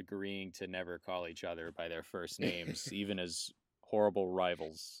just agreeing to never call each other by their first names, even as horrible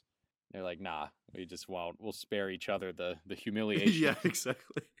rivals. They're like, nah, we just won't. We'll spare each other the humiliation. Yeah,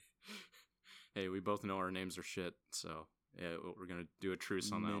 exactly. Hey, we both know our names are shit, so yeah, we're going to do a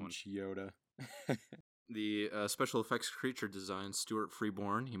truce on that one. Minch Yoda. The special effects creature design, Stuart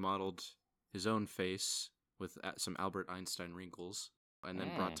Freeborn, he modeled his own face with some Albert Einstein wrinkles, and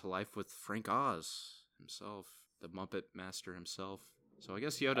then brought to life with Frank Oz himself, the Muppet Master himself. So I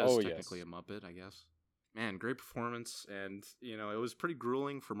guess Yoda is technically a Muppet, I guess. Man, great performance, and, it was pretty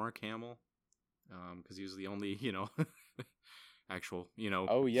grueling for Mark Hamill, because he was the only, actual,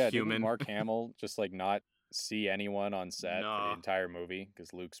 Oh, yeah, human. Didn't Mark Hamill just, like, not see anyone on set for the entire movie?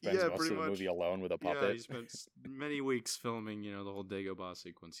 Because Luke spends most of the movie alone with a puppet. Yeah, he spent many weeks filming, the whole Dagobah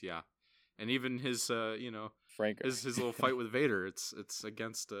sequence, yeah. And even his, Frank, his little fight with Vader, it's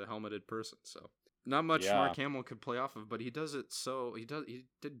against a helmeted person, so not much Mark Hamill could play off of, but he does it he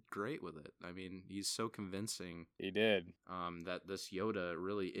did great with it. I mean, he's so convincing. He did. That this Yoda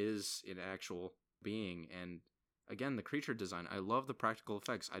really is an actual being, and again, the creature design, I love the practical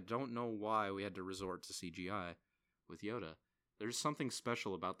effects. I don't know why we had to resort to CGI with Yoda. There's something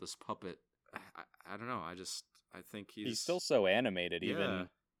special about this puppet. I don't know. I think he's still so animated, even.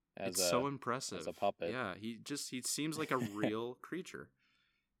 It's so impressive as a puppet. Yeah, he seems like a real creature,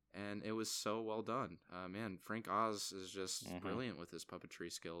 and it was so well done. Man, Frank Oz is just brilliant with his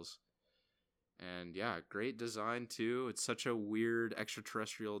puppetry skills, and yeah, great design too. It's such a weird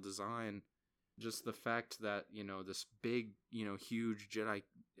extraterrestrial design. Just the fact that this big, huge Jedi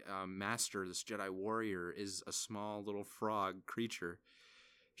master, this Jedi warrior, is a small little frog creature.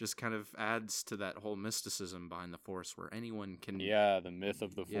 Just kind of adds to that whole mysticism behind the Force, where anyone can... Yeah, the myth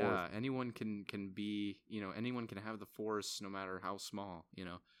of the Force. Yeah, anyone can be, anyone can have the Force no matter how small,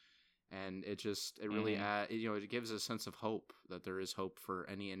 And it really it gives a sense of hope, that there is hope for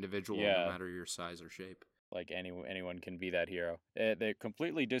any individual, no matter your size or shape. Like anyone can be that hero. They're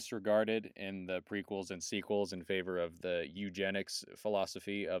completely disregarded in the prequels and sequels in favor of the eugenics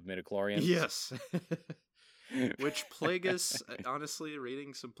philosophy of midichlorians. Yes. Which Plagueis, honestly,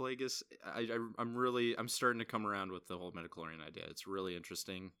 reading some Plagueis, I'm starting to come around with the whole midichlorian idea. It's really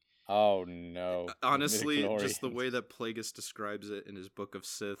interesting. Oh no! Honestly, just the way that Plagueis describes it in his Book of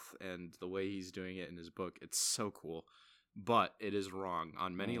Sith and the way he's doing it in his book, it's so cool. But it is wrong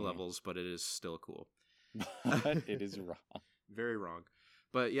on many levels, but it is still cool. but it is wrong. Very wrong.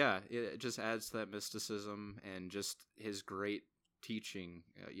 But yeah, it just adds to that mysticism and just his great teaching,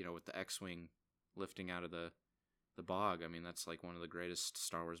 with the X-Wing lifting out of the bog. I mean, that's like one of the greatest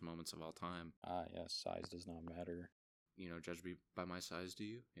Star Wars moments of all time. Yes, size does not matter. Judge me by my size, do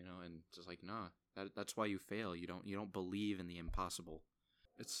you? And just like, nah, that's why you fail. You don't believe in the impossible.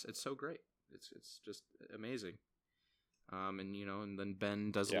 It's so great. It's just amazing. And then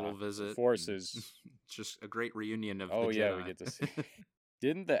Ben does a little visit. The Force is just a great reunion of Oh the yeah, Jedi. we get to see.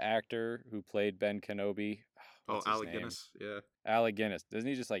 Didn't the actor who played Ben Kenobi? What's his Alec name? Guinness, yeah. Alec Guinness. Doesn't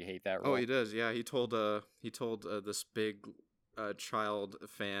he just like hate that role? Oh, he does. Yeah, he told this big child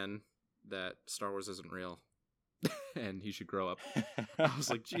fan that Star Wars isn't real, and he should grow up. I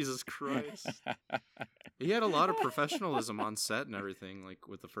was like, Jesus Christ. He had a lot of professionalism on set and everything, like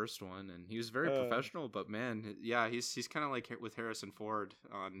with the first one, and he was very professional. But man, yeah, he's kind of like with Harrison Ford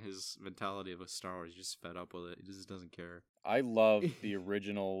on his mentality of a Star Wars. He's just fed up with it. He just doesn't care. I love the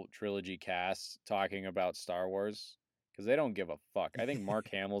original trilogy cast talking about Star Wars because they don't give a fuck. I think Mark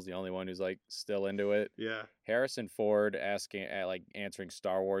Hamill's the only one who's like still into it. Yeah. Harrison Ford answering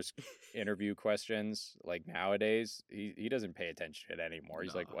Star Wars interview questions like nowadays. He doesn't pay attention to it anymore.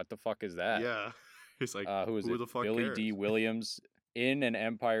 He's like, what the fuck is that? Yeah. He's like, who is it? The fuck Billy cares? D. Williams in an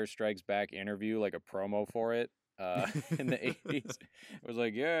Empire Strikes Back interview, like a promo for it. In the 80s, it was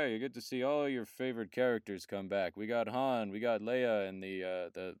like, yeah, you get to see all your favorite characters come back. We got Han, we got Leia, and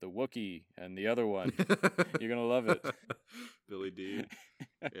the Wookiee, and the other one. You're gonna love it. Billy D.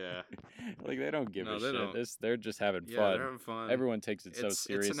 Yeah, like they don't give a shit. Don't. They're just having fun. They're having fun. Everyone takes it so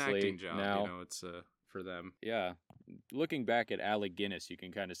seriously. It's an acting job now. It's for them. Yeah, looking back at Alec Guinness, you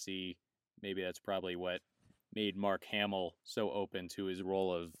can kind of see maybe that's probably what made Mark Hamill so open to his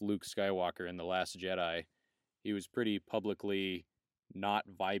role of Luke Skywalker in The Last Jedi. He was pretty publicly not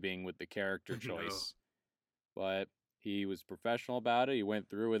vibing with the character choice, but he was professional about it. He went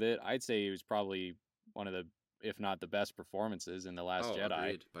through with it. I'd say he was probably one of the, if not the best performances in The Last Jedi.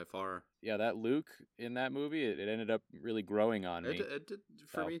 Agreed, by far. Yeah, that Luke in that movie, it ended up really growing on me. It did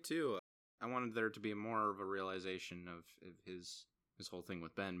for me too. I wanted there to be more of a realization of his whole thing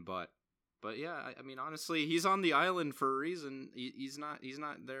with Ben, but yeah, I mean, honestly, he's on the island for a reason. He's not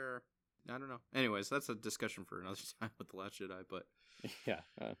there. I don't know. Anyways, that's a discussion for another time with The Last Jedi, but yeah.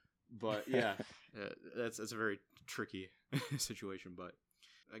 But yeah, that's a very tricky situation. But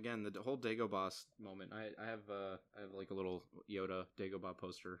again, the whole Dagobah moment, I have like a little Yoda Dagobah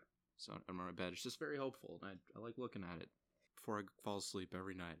poster on my bed. It's just very hopeful, and I like looking at it before I fall asleep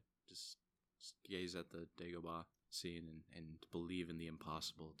every night. Just gaze at the Dagobah scene and believe in the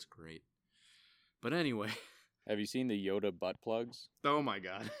impossible. It's great. But anyway, have you seen the Yoda butt plugs? Oh my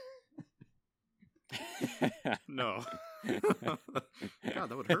god. No. God,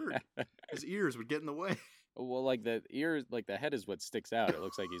 that would hurt. His ears would get in the way. Well, like the ears, like the head is what sticks out. It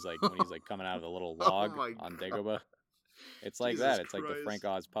looks like he's like when he's like coming out of the little log on Dagobah. It's like Jesus that. It's Christ. like the Frank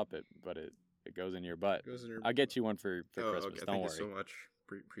Oz puppet, but it goes in your butt. Goes in your... I'll get you one for Christmas. Okay. Don't Thank worry. you so much.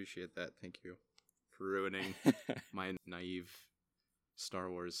 Appreciate that. Thank you for ruining my naive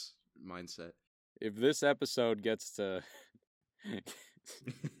Star Wars mindset. If this episode gets to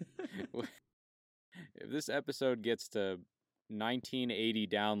if this episode gets to 1980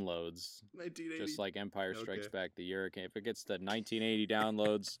 downloads, 1980. just like Empire Strikes Back, the year it came, if it gets to 1980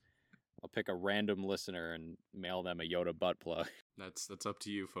 downloads, I'll pick a random listener and mail them a Yoda butt plug. That's up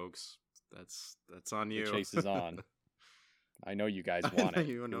to you, folks. That's on you. The chase is on. I know you guys want it.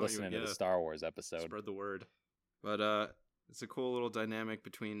 You're listening to the Star Wars episode. Spread the word. But it's a cool little dynamic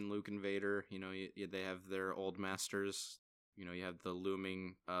between Luke and Vader. They have their old masters. You have the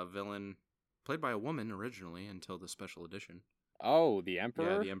looming villain, played by a woman originally until the special edition. Oh, the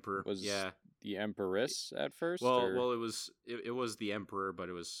Emperor? Yeah, the Emperor. Was the Empress at first? Well, it was the Emperor, but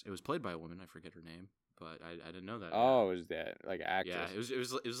it was played by a woman. I forget her name, but I didn't know that. Oh, it was that like actress? Yeah, it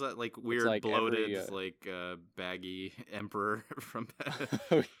was that like weird like bloated baggy Emperor from.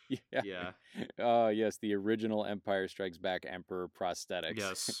 Oh, yeah. Yeah. Oh yes, the original Empire Strikes Back Emperor prosthetics.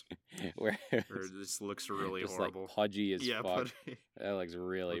 Yes. Where this looks really just horrible. Like pudgy as fuck. Pudgy. That looks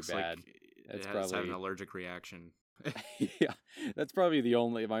really looks bad. Like That's probably having an allergic reaction. Yeah, that's probably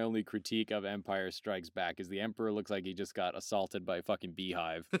my only critique of Empire Strikes Back is the Emperor looks like he just got assaulted by a fucking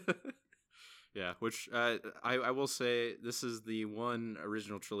beehive. Yeah, which I will say this is the one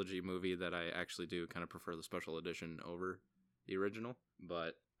original trilogy movie that I actually do kind of prefer the special edition over the original,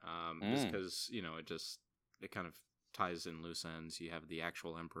 but just because it kind of ties in loose ends. You have the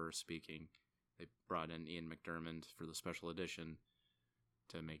actual Emperor speaking. They brought in Ian McDiarmid for the special edition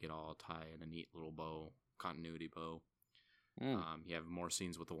to make it all tie in a neat little bow, continuity bow. Mm. You have more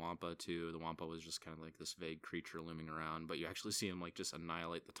scenes with the Wampa too. The Wampa was just kind of like this vague creature looming around, but you actually see him like just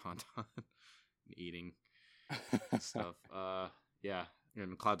annihilate the Tauntaun, eating stuff. Yeah,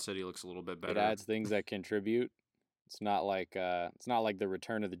 and Cloud City looks a little bit better. It adds things that contribute. It's not like the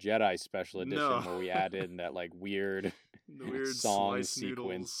Return of the Jedi special edition No. where we add in that like weird The weird song slice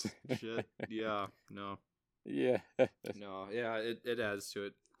sequence. noodles shit. Yeah, no. Yeah. No, yeah, it adds to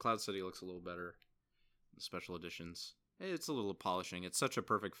it. Cloud City looks a little better. The special editions. It's a little polishing. It's such a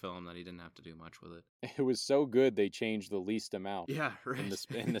perfect film that he didn't have to do much with it. It was so good they changed the least amount. Yeah, right. In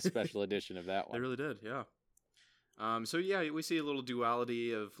the special edition of that They one. really did, yeah. So yeah, we see a little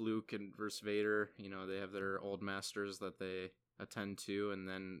duality of Luke and versus Vader. You know, they have their old masters that they attend to, and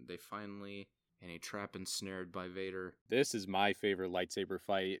then they finally in a trap ensnared by Vader. This is my favorite lightsaber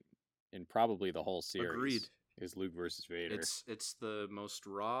fight in probably the whole series. Agreed. Is Luke versus Vader. It's the most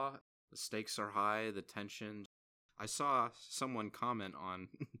raw. The stakes are high. The tension. I saw someone comment on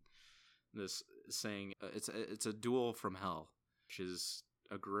this saying it's a duel from hell, which is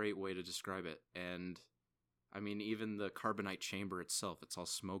a great way to describe it. And I mean, even the carbonite chamber itself, it's all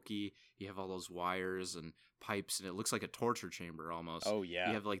smoky. You have all those wires and pipes, and it looks like a torture chamber almost. Oh, yeah.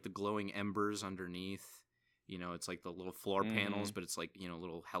 You have like the glowing embers underneath. You know, it's like the little floor panels, but it's like, you know,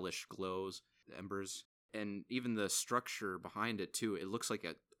 little hellish glows, embers. And even the structure behind it too, it looks like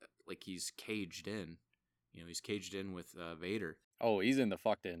he's caged in. You know, he's caged in with Vader. Oh, he's in the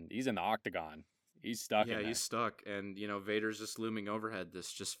octagon. He's stuck in there. Yeah, he's stuck. And, you know, Vader's just looming overhead,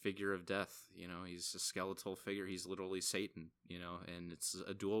 this just figure of death. You know, he's a skeletal figure. He's literally Satan, you know, and it's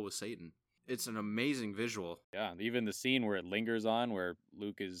a duel with Satan. It's an amazing visual. Yeah, even the scene where it lingers on, where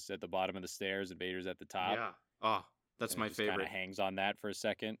Luke is at the bottom of the stairs and Vader's at the top. Yeah. Oh, that's my favorite. Kind of hangs on that for a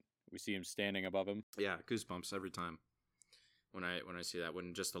second. We see him standing above him. Yeah, goosebumps every time when I see that.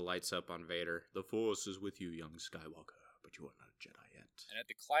 When just the lights up on Vader. The Force is with you, young Skywalker, but you are not a Jedi yet. And at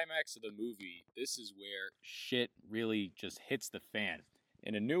the climax of the movie, this is where shit really just hits the fan.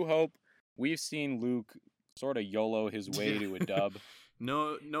 In A New Hope, we've seen Luke sort of YOLO his way to a dub.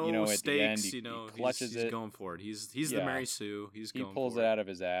 No you know, at stakes. the end, you know, he clutches he's it. going for it. He's the Mary Sue. He pulls it out of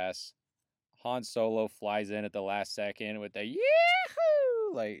his ass. Han Solo flies in at the last second with the yahoo!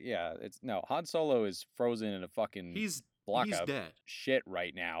 Han Solo is frozen in a fucking block of dead. Shit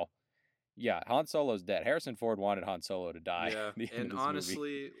right now. Yeah, Han Solo's dead. Harrison Ford wanted Han Solo to die. Yeah, and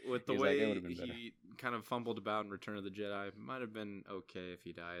honestly, with the He's way like, he kind of fumbled about in Return of the Jedi, might have been okay if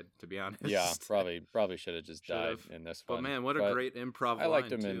he died, to be honest. Yeah, probably should have just died in this one. But man, what a great improv line,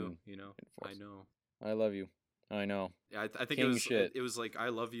 liked him too. in I know. I love you. I know. Yeah, I think King it was like I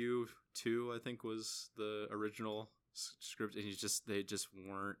Love You Too, I think was the original script, and they just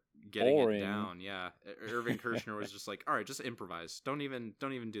weren't getting it down. Yeah, Irving Kershner was just like, all right, just improvise. Don't even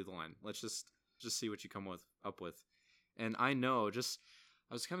do the line. Let's just see what you come up with. And I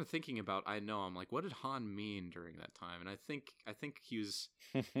was kind of thinking about I'm like, what did Han mean during that time? And I think he was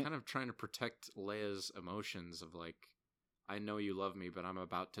kind of trying to protect Leia's emotions of like, I know you love me, but I'm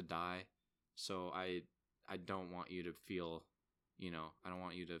about to die, so I don't want you to feel, I don't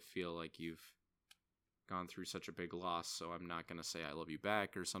want you to feel like you've gone through such a big loss, so I'm not gonna say I love you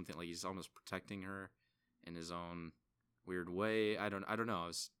back or something. Like he's almost protecting her in his own weird way. I don't know. I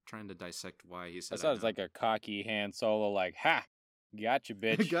was trying to dissect why he said. I thought it was like a cocky Han Solo, like, ha, gotcha,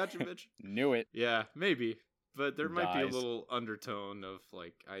 bitch. Gotcha, bitch. Knew it. Yeah, maybe. But there might be a little undertone of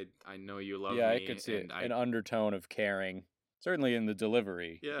like, I know you love me. Yeah, I could see an undertone of caring. Certainly in the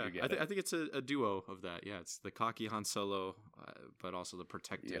delivery. Yeah, I think it's a duo of that. Yeah, it's the cocky Han Solo, but also the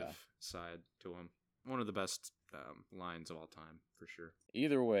protective side to him. One of the best lines of all time, for sure.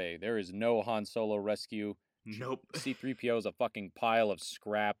 Either way, there is no Han Solo rescue. Nope. C-3PO is a fucking pile of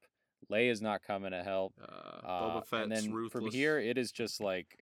scrap. Leia's not coming to help. Boba Fett's and then ruthless. From here, it is just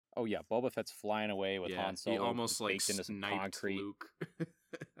like, oh yeah, Boba Fett's flying away with Han Solo. He almost like into some sniped concrete. Luke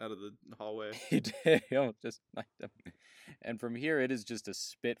out of the hallway. He did. He almost just sniped him. And from here, it is just a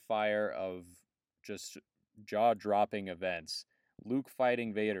spitfire of just jaw-dropping events. Luke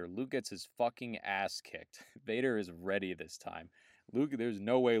fighting Vader. Luke gets his fucking ass kicked. Vader is ready this time. There's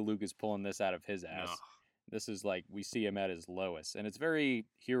no way Luke is pulling this out of his ass. No. This is like, we see him at his lowest. And it's very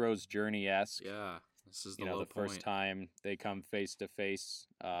hero's journey-esque. Yeah, this is the low low point. First time they come face to face,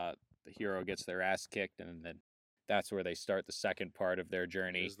 the hero gets their ass kicked, and then that's where they start the second part of their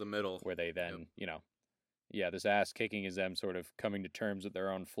journey. Is the middle. Where they then, this ass kicking is them sort of coming to terms with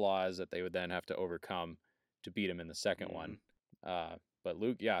their own flaws that they would then have to overcome to beat him in the second one. But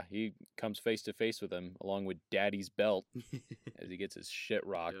Luke, he comes face to face with him along with Daddy's belt as he gets his shit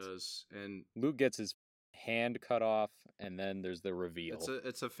rocked. He does. And Luke gets his hand cut off, and then there's the reveal.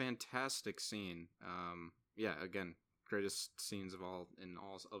 It's a fantastic scene. Again, greatest scenes of all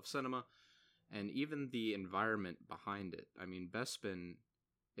of cinema, and even the environment behind it. I mean, Bespin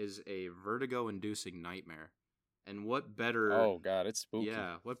is a vertigo-inducing nightmare, and what better? Oh god, it's spooky.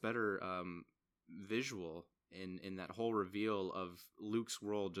 Yeah, what better visual in that whole reveal of Luke's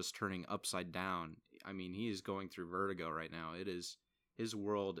world just turning upside down. I mean, he is going through vertigo right now. His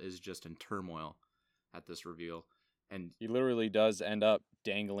world is just in turmoil at this reveal, and he literally does end up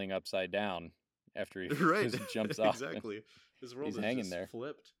dangling upside down after he right just jumps off. Exactly. His world He's is hanging just there.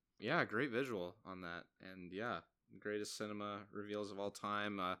 flipped. Yeah, great visual on that, and yeah, greatest cinema reveals of all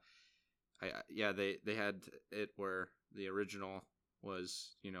time. They had it where the original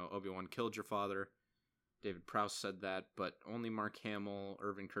was, Obi-Wan killed your father. David Prowse said that, but only Mark Hamill,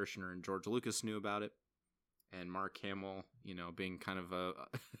 Irvin Kershner, and George Lucas knew about it. And Mark Hamill, being kind of a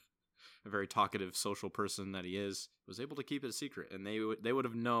a very talkative social person that he is, was able to keep it a secret. And they would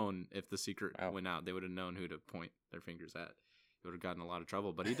have known if the secret went out. They would have known who to point their fingers at. He would have gotten in a lot of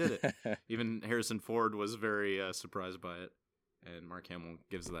trouble, but he did it. Even Harrison Ford was very surprised by it. And Mark Hamill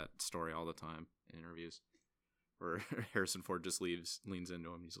gives that story all the time in interviews, where Harrison Ford just leans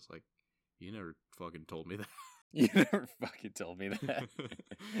into him. He's just like, "You never fucking told me that." You never fucking told me that.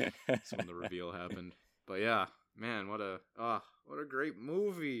 That's when the reveal happened. But yeah, man, what a great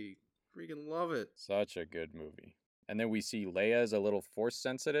movie. Freaking love it. Such a good movie. And then we see Leia as a little force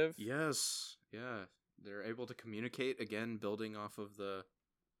sensitive. Yes, yeah. They're able to communicate, again, building off of the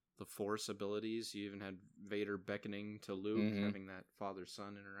force abilities. You even had Vader beckoning to Luke, having that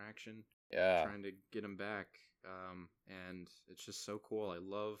father-son interaction. Yeah. Trying to get him back. And it's just so cool. I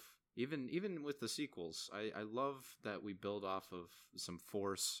love, even with the sequels, I love that we build off of some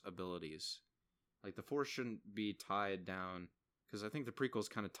force abilities. Like, the force shouldn't be tied down, because I think the prequels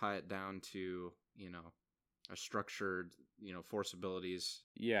kind of tie it down to, a structured, force abilities.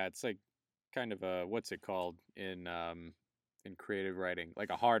 Yeah, it's like kind of a, what's it called in creative writing, like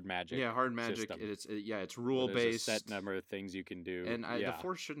a hard magic. Yeah, hard magic. System. It's rule based. Set number of things you can do, and the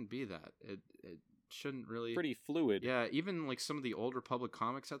force shouldn't be that. It shouldn't really. Pretty fluid. Yeah, even like some of the old Republic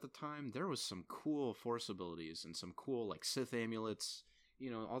comics at the time, there was some cool force abilities and some cool like Sith amulets.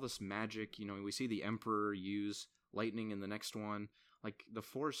 All this magic. We see the Emperor use lightning in the next one. Like, the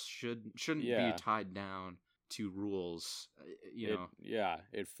force shouldn't be tied down to rules.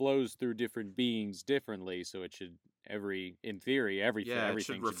 It flows through different beings differently, so it should in theory everything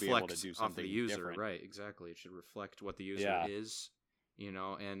should be able to do something off the user, different. right? Exactly. It should reflect what the user is.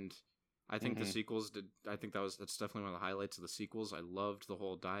 And I think the sequels did. I think that's definitely one of the highlights of the sequels. I loved the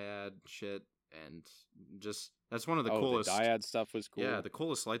whole dyad shit, and just that's one of the coolest. The dyad stuff was cool. Yeah, the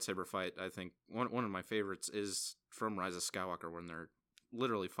coolest lightsaber fight. I think one of my favorites is from Rise of Skywalker, when they're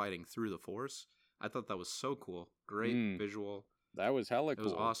literally fighting through the Force. I thought that was so cool. Great visual. That was hella cool. It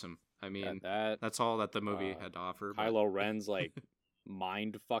was awesome. I mean, that's all that the movie had to offer. Kylo Ren's like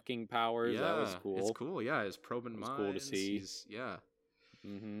mind fucking powers. Yeah, that was cool. It's cool. Yeah, his probing minds. Cool to see.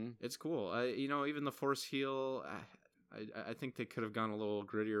 It's cool. Even the Force heal. I think they could have gone a little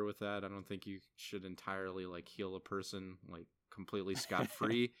grittier with that. I don't think you should entirely like heal a person like completely scot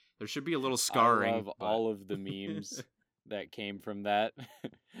free. There should be a little scarring. I love all of the memes that came from that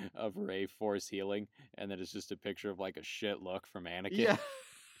of Rey force healing, and then it's just a picture of like a shit look from Anakin. Yeah.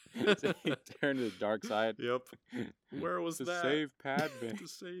 He turned to the dark side. Yep. Where was to that? Save Padme. To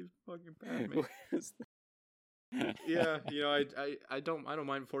save fucking Padme. Yeah, I don't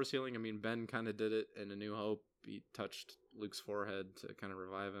mind force healing. I mean, Ben kind of did it in A New Hope. He touched Luke's forehead to kind of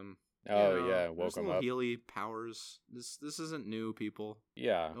revive him. Woke him up. Healy powers. This isn't new, people.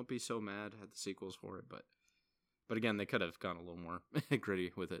 Yeah. Don't be so mad at the sequels for it, but again, they could have gone a little more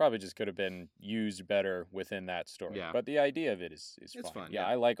gritty with it. Probably just could have been used better within that story. Yeah. But the idea of it is fun. Yeah,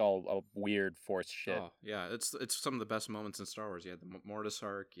 I like all weird force shit. Oh, yeah, it's some of the best moments in Star Wars. You had the Mortis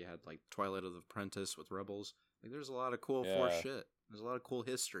arc, you had like Twilight of the Apprentice with Rebels. Like, there's a lot of cool force shit. There's a lot of cool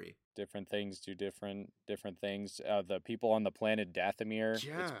history. Different things do different things. The people on the planet Dathomir,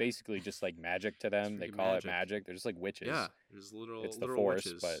 it's basically just like magic to them. They call it magic. They're just like witches. Yeah, there's it's the Force,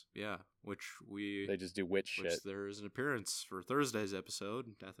 witches. but they just do witch shit. There is an appearance for Thursday's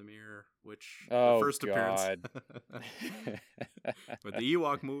episode, Dathomir, the first appearance. But the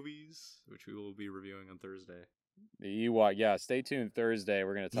Ewok movies, which we will be reviewing on Thursday. The Ewok, stay tuned Thursday.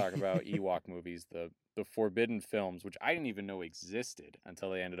 We're going to talk about Ewok movies, the Forbidden Films, which I didn't even know existed until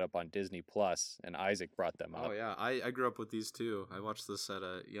they ended up on Disney Plus, and Isaac brought them up. Oh yeah, I grew up with these too. I watched this at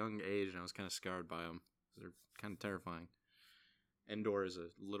a young age, and I was kind of scarred by them. They're kind of terrifying. Endor is a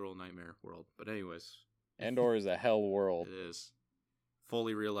literal nightmare world, but anyways, Endor is a hell world. It is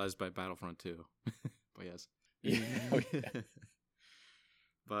fully realized by Battlefront 2. But yes, yeah.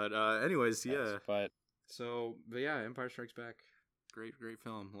 But anyways, yeah. But So, but yeah, Empire Strikes Back. Great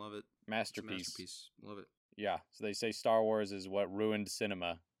film. Love it. It's a Masterpiece. masterpiece. Love it. Yeah. So they say Star Wars is what ruined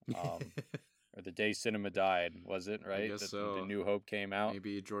cinema. Or the day cinema died, was it, right? guess The so. New Hope came out.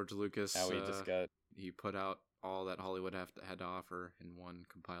 Maybe George Lucas. Now we just got he put out all that Hollywood had to offer in one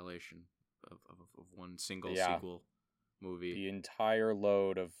compilation of one single sequel movie. the entire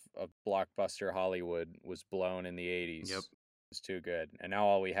load of blockbuster Hollywood was blown in the 80s. Yep. It's too good. And now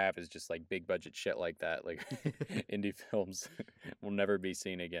all we have is just like big budget shit like that. Like indie films will never be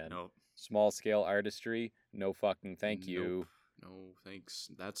seen again. Nope. Small scale artistry, no fucking thank you. No thanks.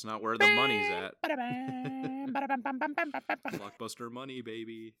 That's not where the money's at. Blockbuster money,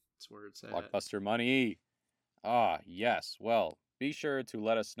 baby. That's where it's at. Blockbuster money. Ah, yes. Well, be sure to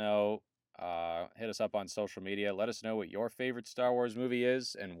let us know. Hit us up on social media. Let us know what your favorite Star Wars movie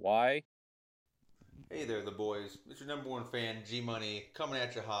is and why. Hey there, the boys. It's your number one fan, G Money, coming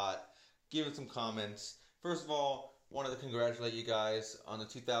at you hot, giving some comments. First of all, wanted to congratulate you guys on the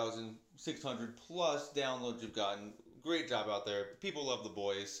 2,600 plus downloads you've gotten. Great job out there. People love the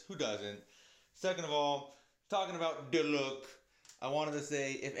boys. Who doesn't? Second of all, talking about the look, I wanted to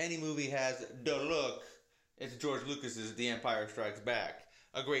say if any movie has the look, it's George Lucas's The Empire Strikes Back.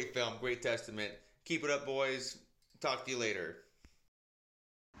 A great film, great testament. Keep it up, boys. Talk to you later.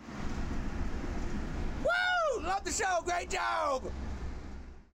 Woo! Love the show. Great job!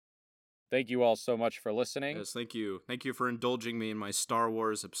 Thank you all so much for listening. Yes, thank you. Thank you for indulging me in my Star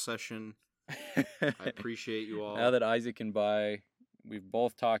Wars obsession. I appreciate you all. Now that Isaac can buy, we've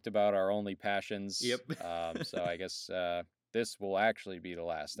both talked about our only passions. Yep. So I guess this will actually be the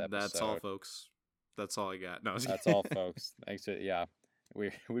last episode. That's all, folks. That's all I got. No, That's all, folks. Thanks to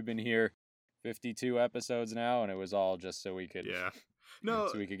we've been here 52 episodes now, and it was all just so we could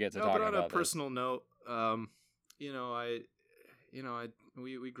so we could get to talking but on about a personal note,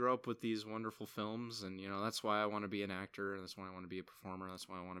 we grew up with these wonderful films, and that's why I want to be an actor, and that's why I want to be a performer. That's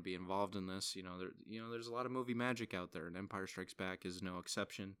why I want to be involved in this. There's a lot of movie magic out there, and Empire Strikes Back is no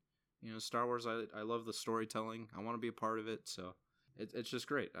exception. Star Wars. I love the storytelling. I want to be a part of it, so it's just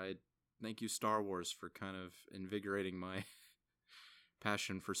great. I thank you, Star Wars, for kind of invigorating my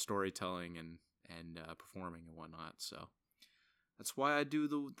passion for storytelling and performing and whatnot. So that's why I do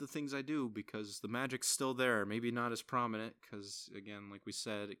the things I do, because the magic's still there. Maybe not as prominent, because again, like we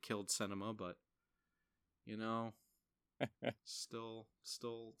said, it killed cinema, but still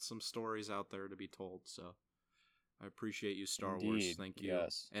some stories out there to be told. So I appreciate you, Star Wars. Thank you.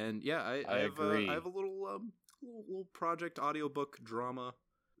 Yes. And yeah, I agree. I have a little project audiobook drama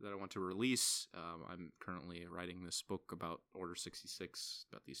that I want to release. I'm currently writing this book about Order 66,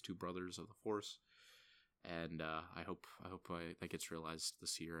 about these two brothers of the Force, and I hope that gets realized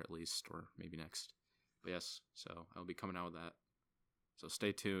this year at least, or maybe next. But yes, so I'll be coming out with that. So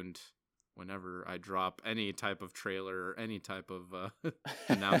stay tuned whenever I drop any type of trailer or any type of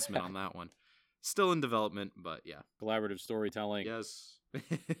announcement on that one. Still in development, but yeah. Collaborative storytelling. Yes.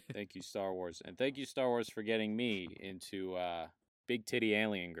 Thank you, Star Wars, and thank you, Star Wars, for getting me into big titty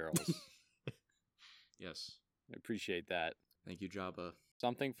alien girls. Yes. I appreciate that. Thank you, Jabba.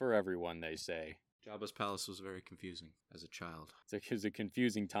 Something for everyone, they say. Jabba's palace was very confusing as a child. It was a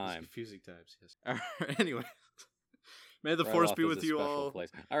confusing It was time. confusing times, yes. All right, anyway. May the Right Force off be is with a you special all.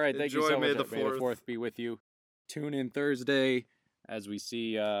 place. All right, thank you Enjoy so May much. the May the 4th. 4th be with you. Tune in Thursday as we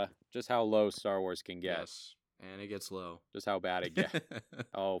see just how low Star Wars can get. Yes, and it gets low. Just how bad it gets.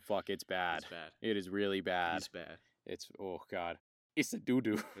 Oh, fuck, it's bad. It's bad. It is really bad. It's bad. It's, oh, God. It's a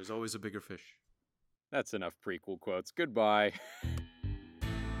doo-doo. There's always a bigger fish. That's enough prequel quotes. Goodbye.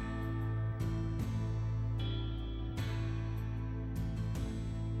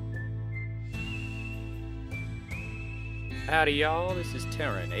 Howdy, y'all. This is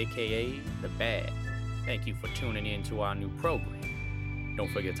Terran, a.k.a. The Bad. Thank you for tuning in to our new program. Don't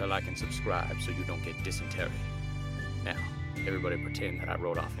forget to like and subscribe so you don't get dysentery. Now, everybody pretend that I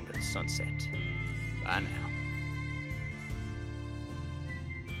rode off into the sunset. Bye now.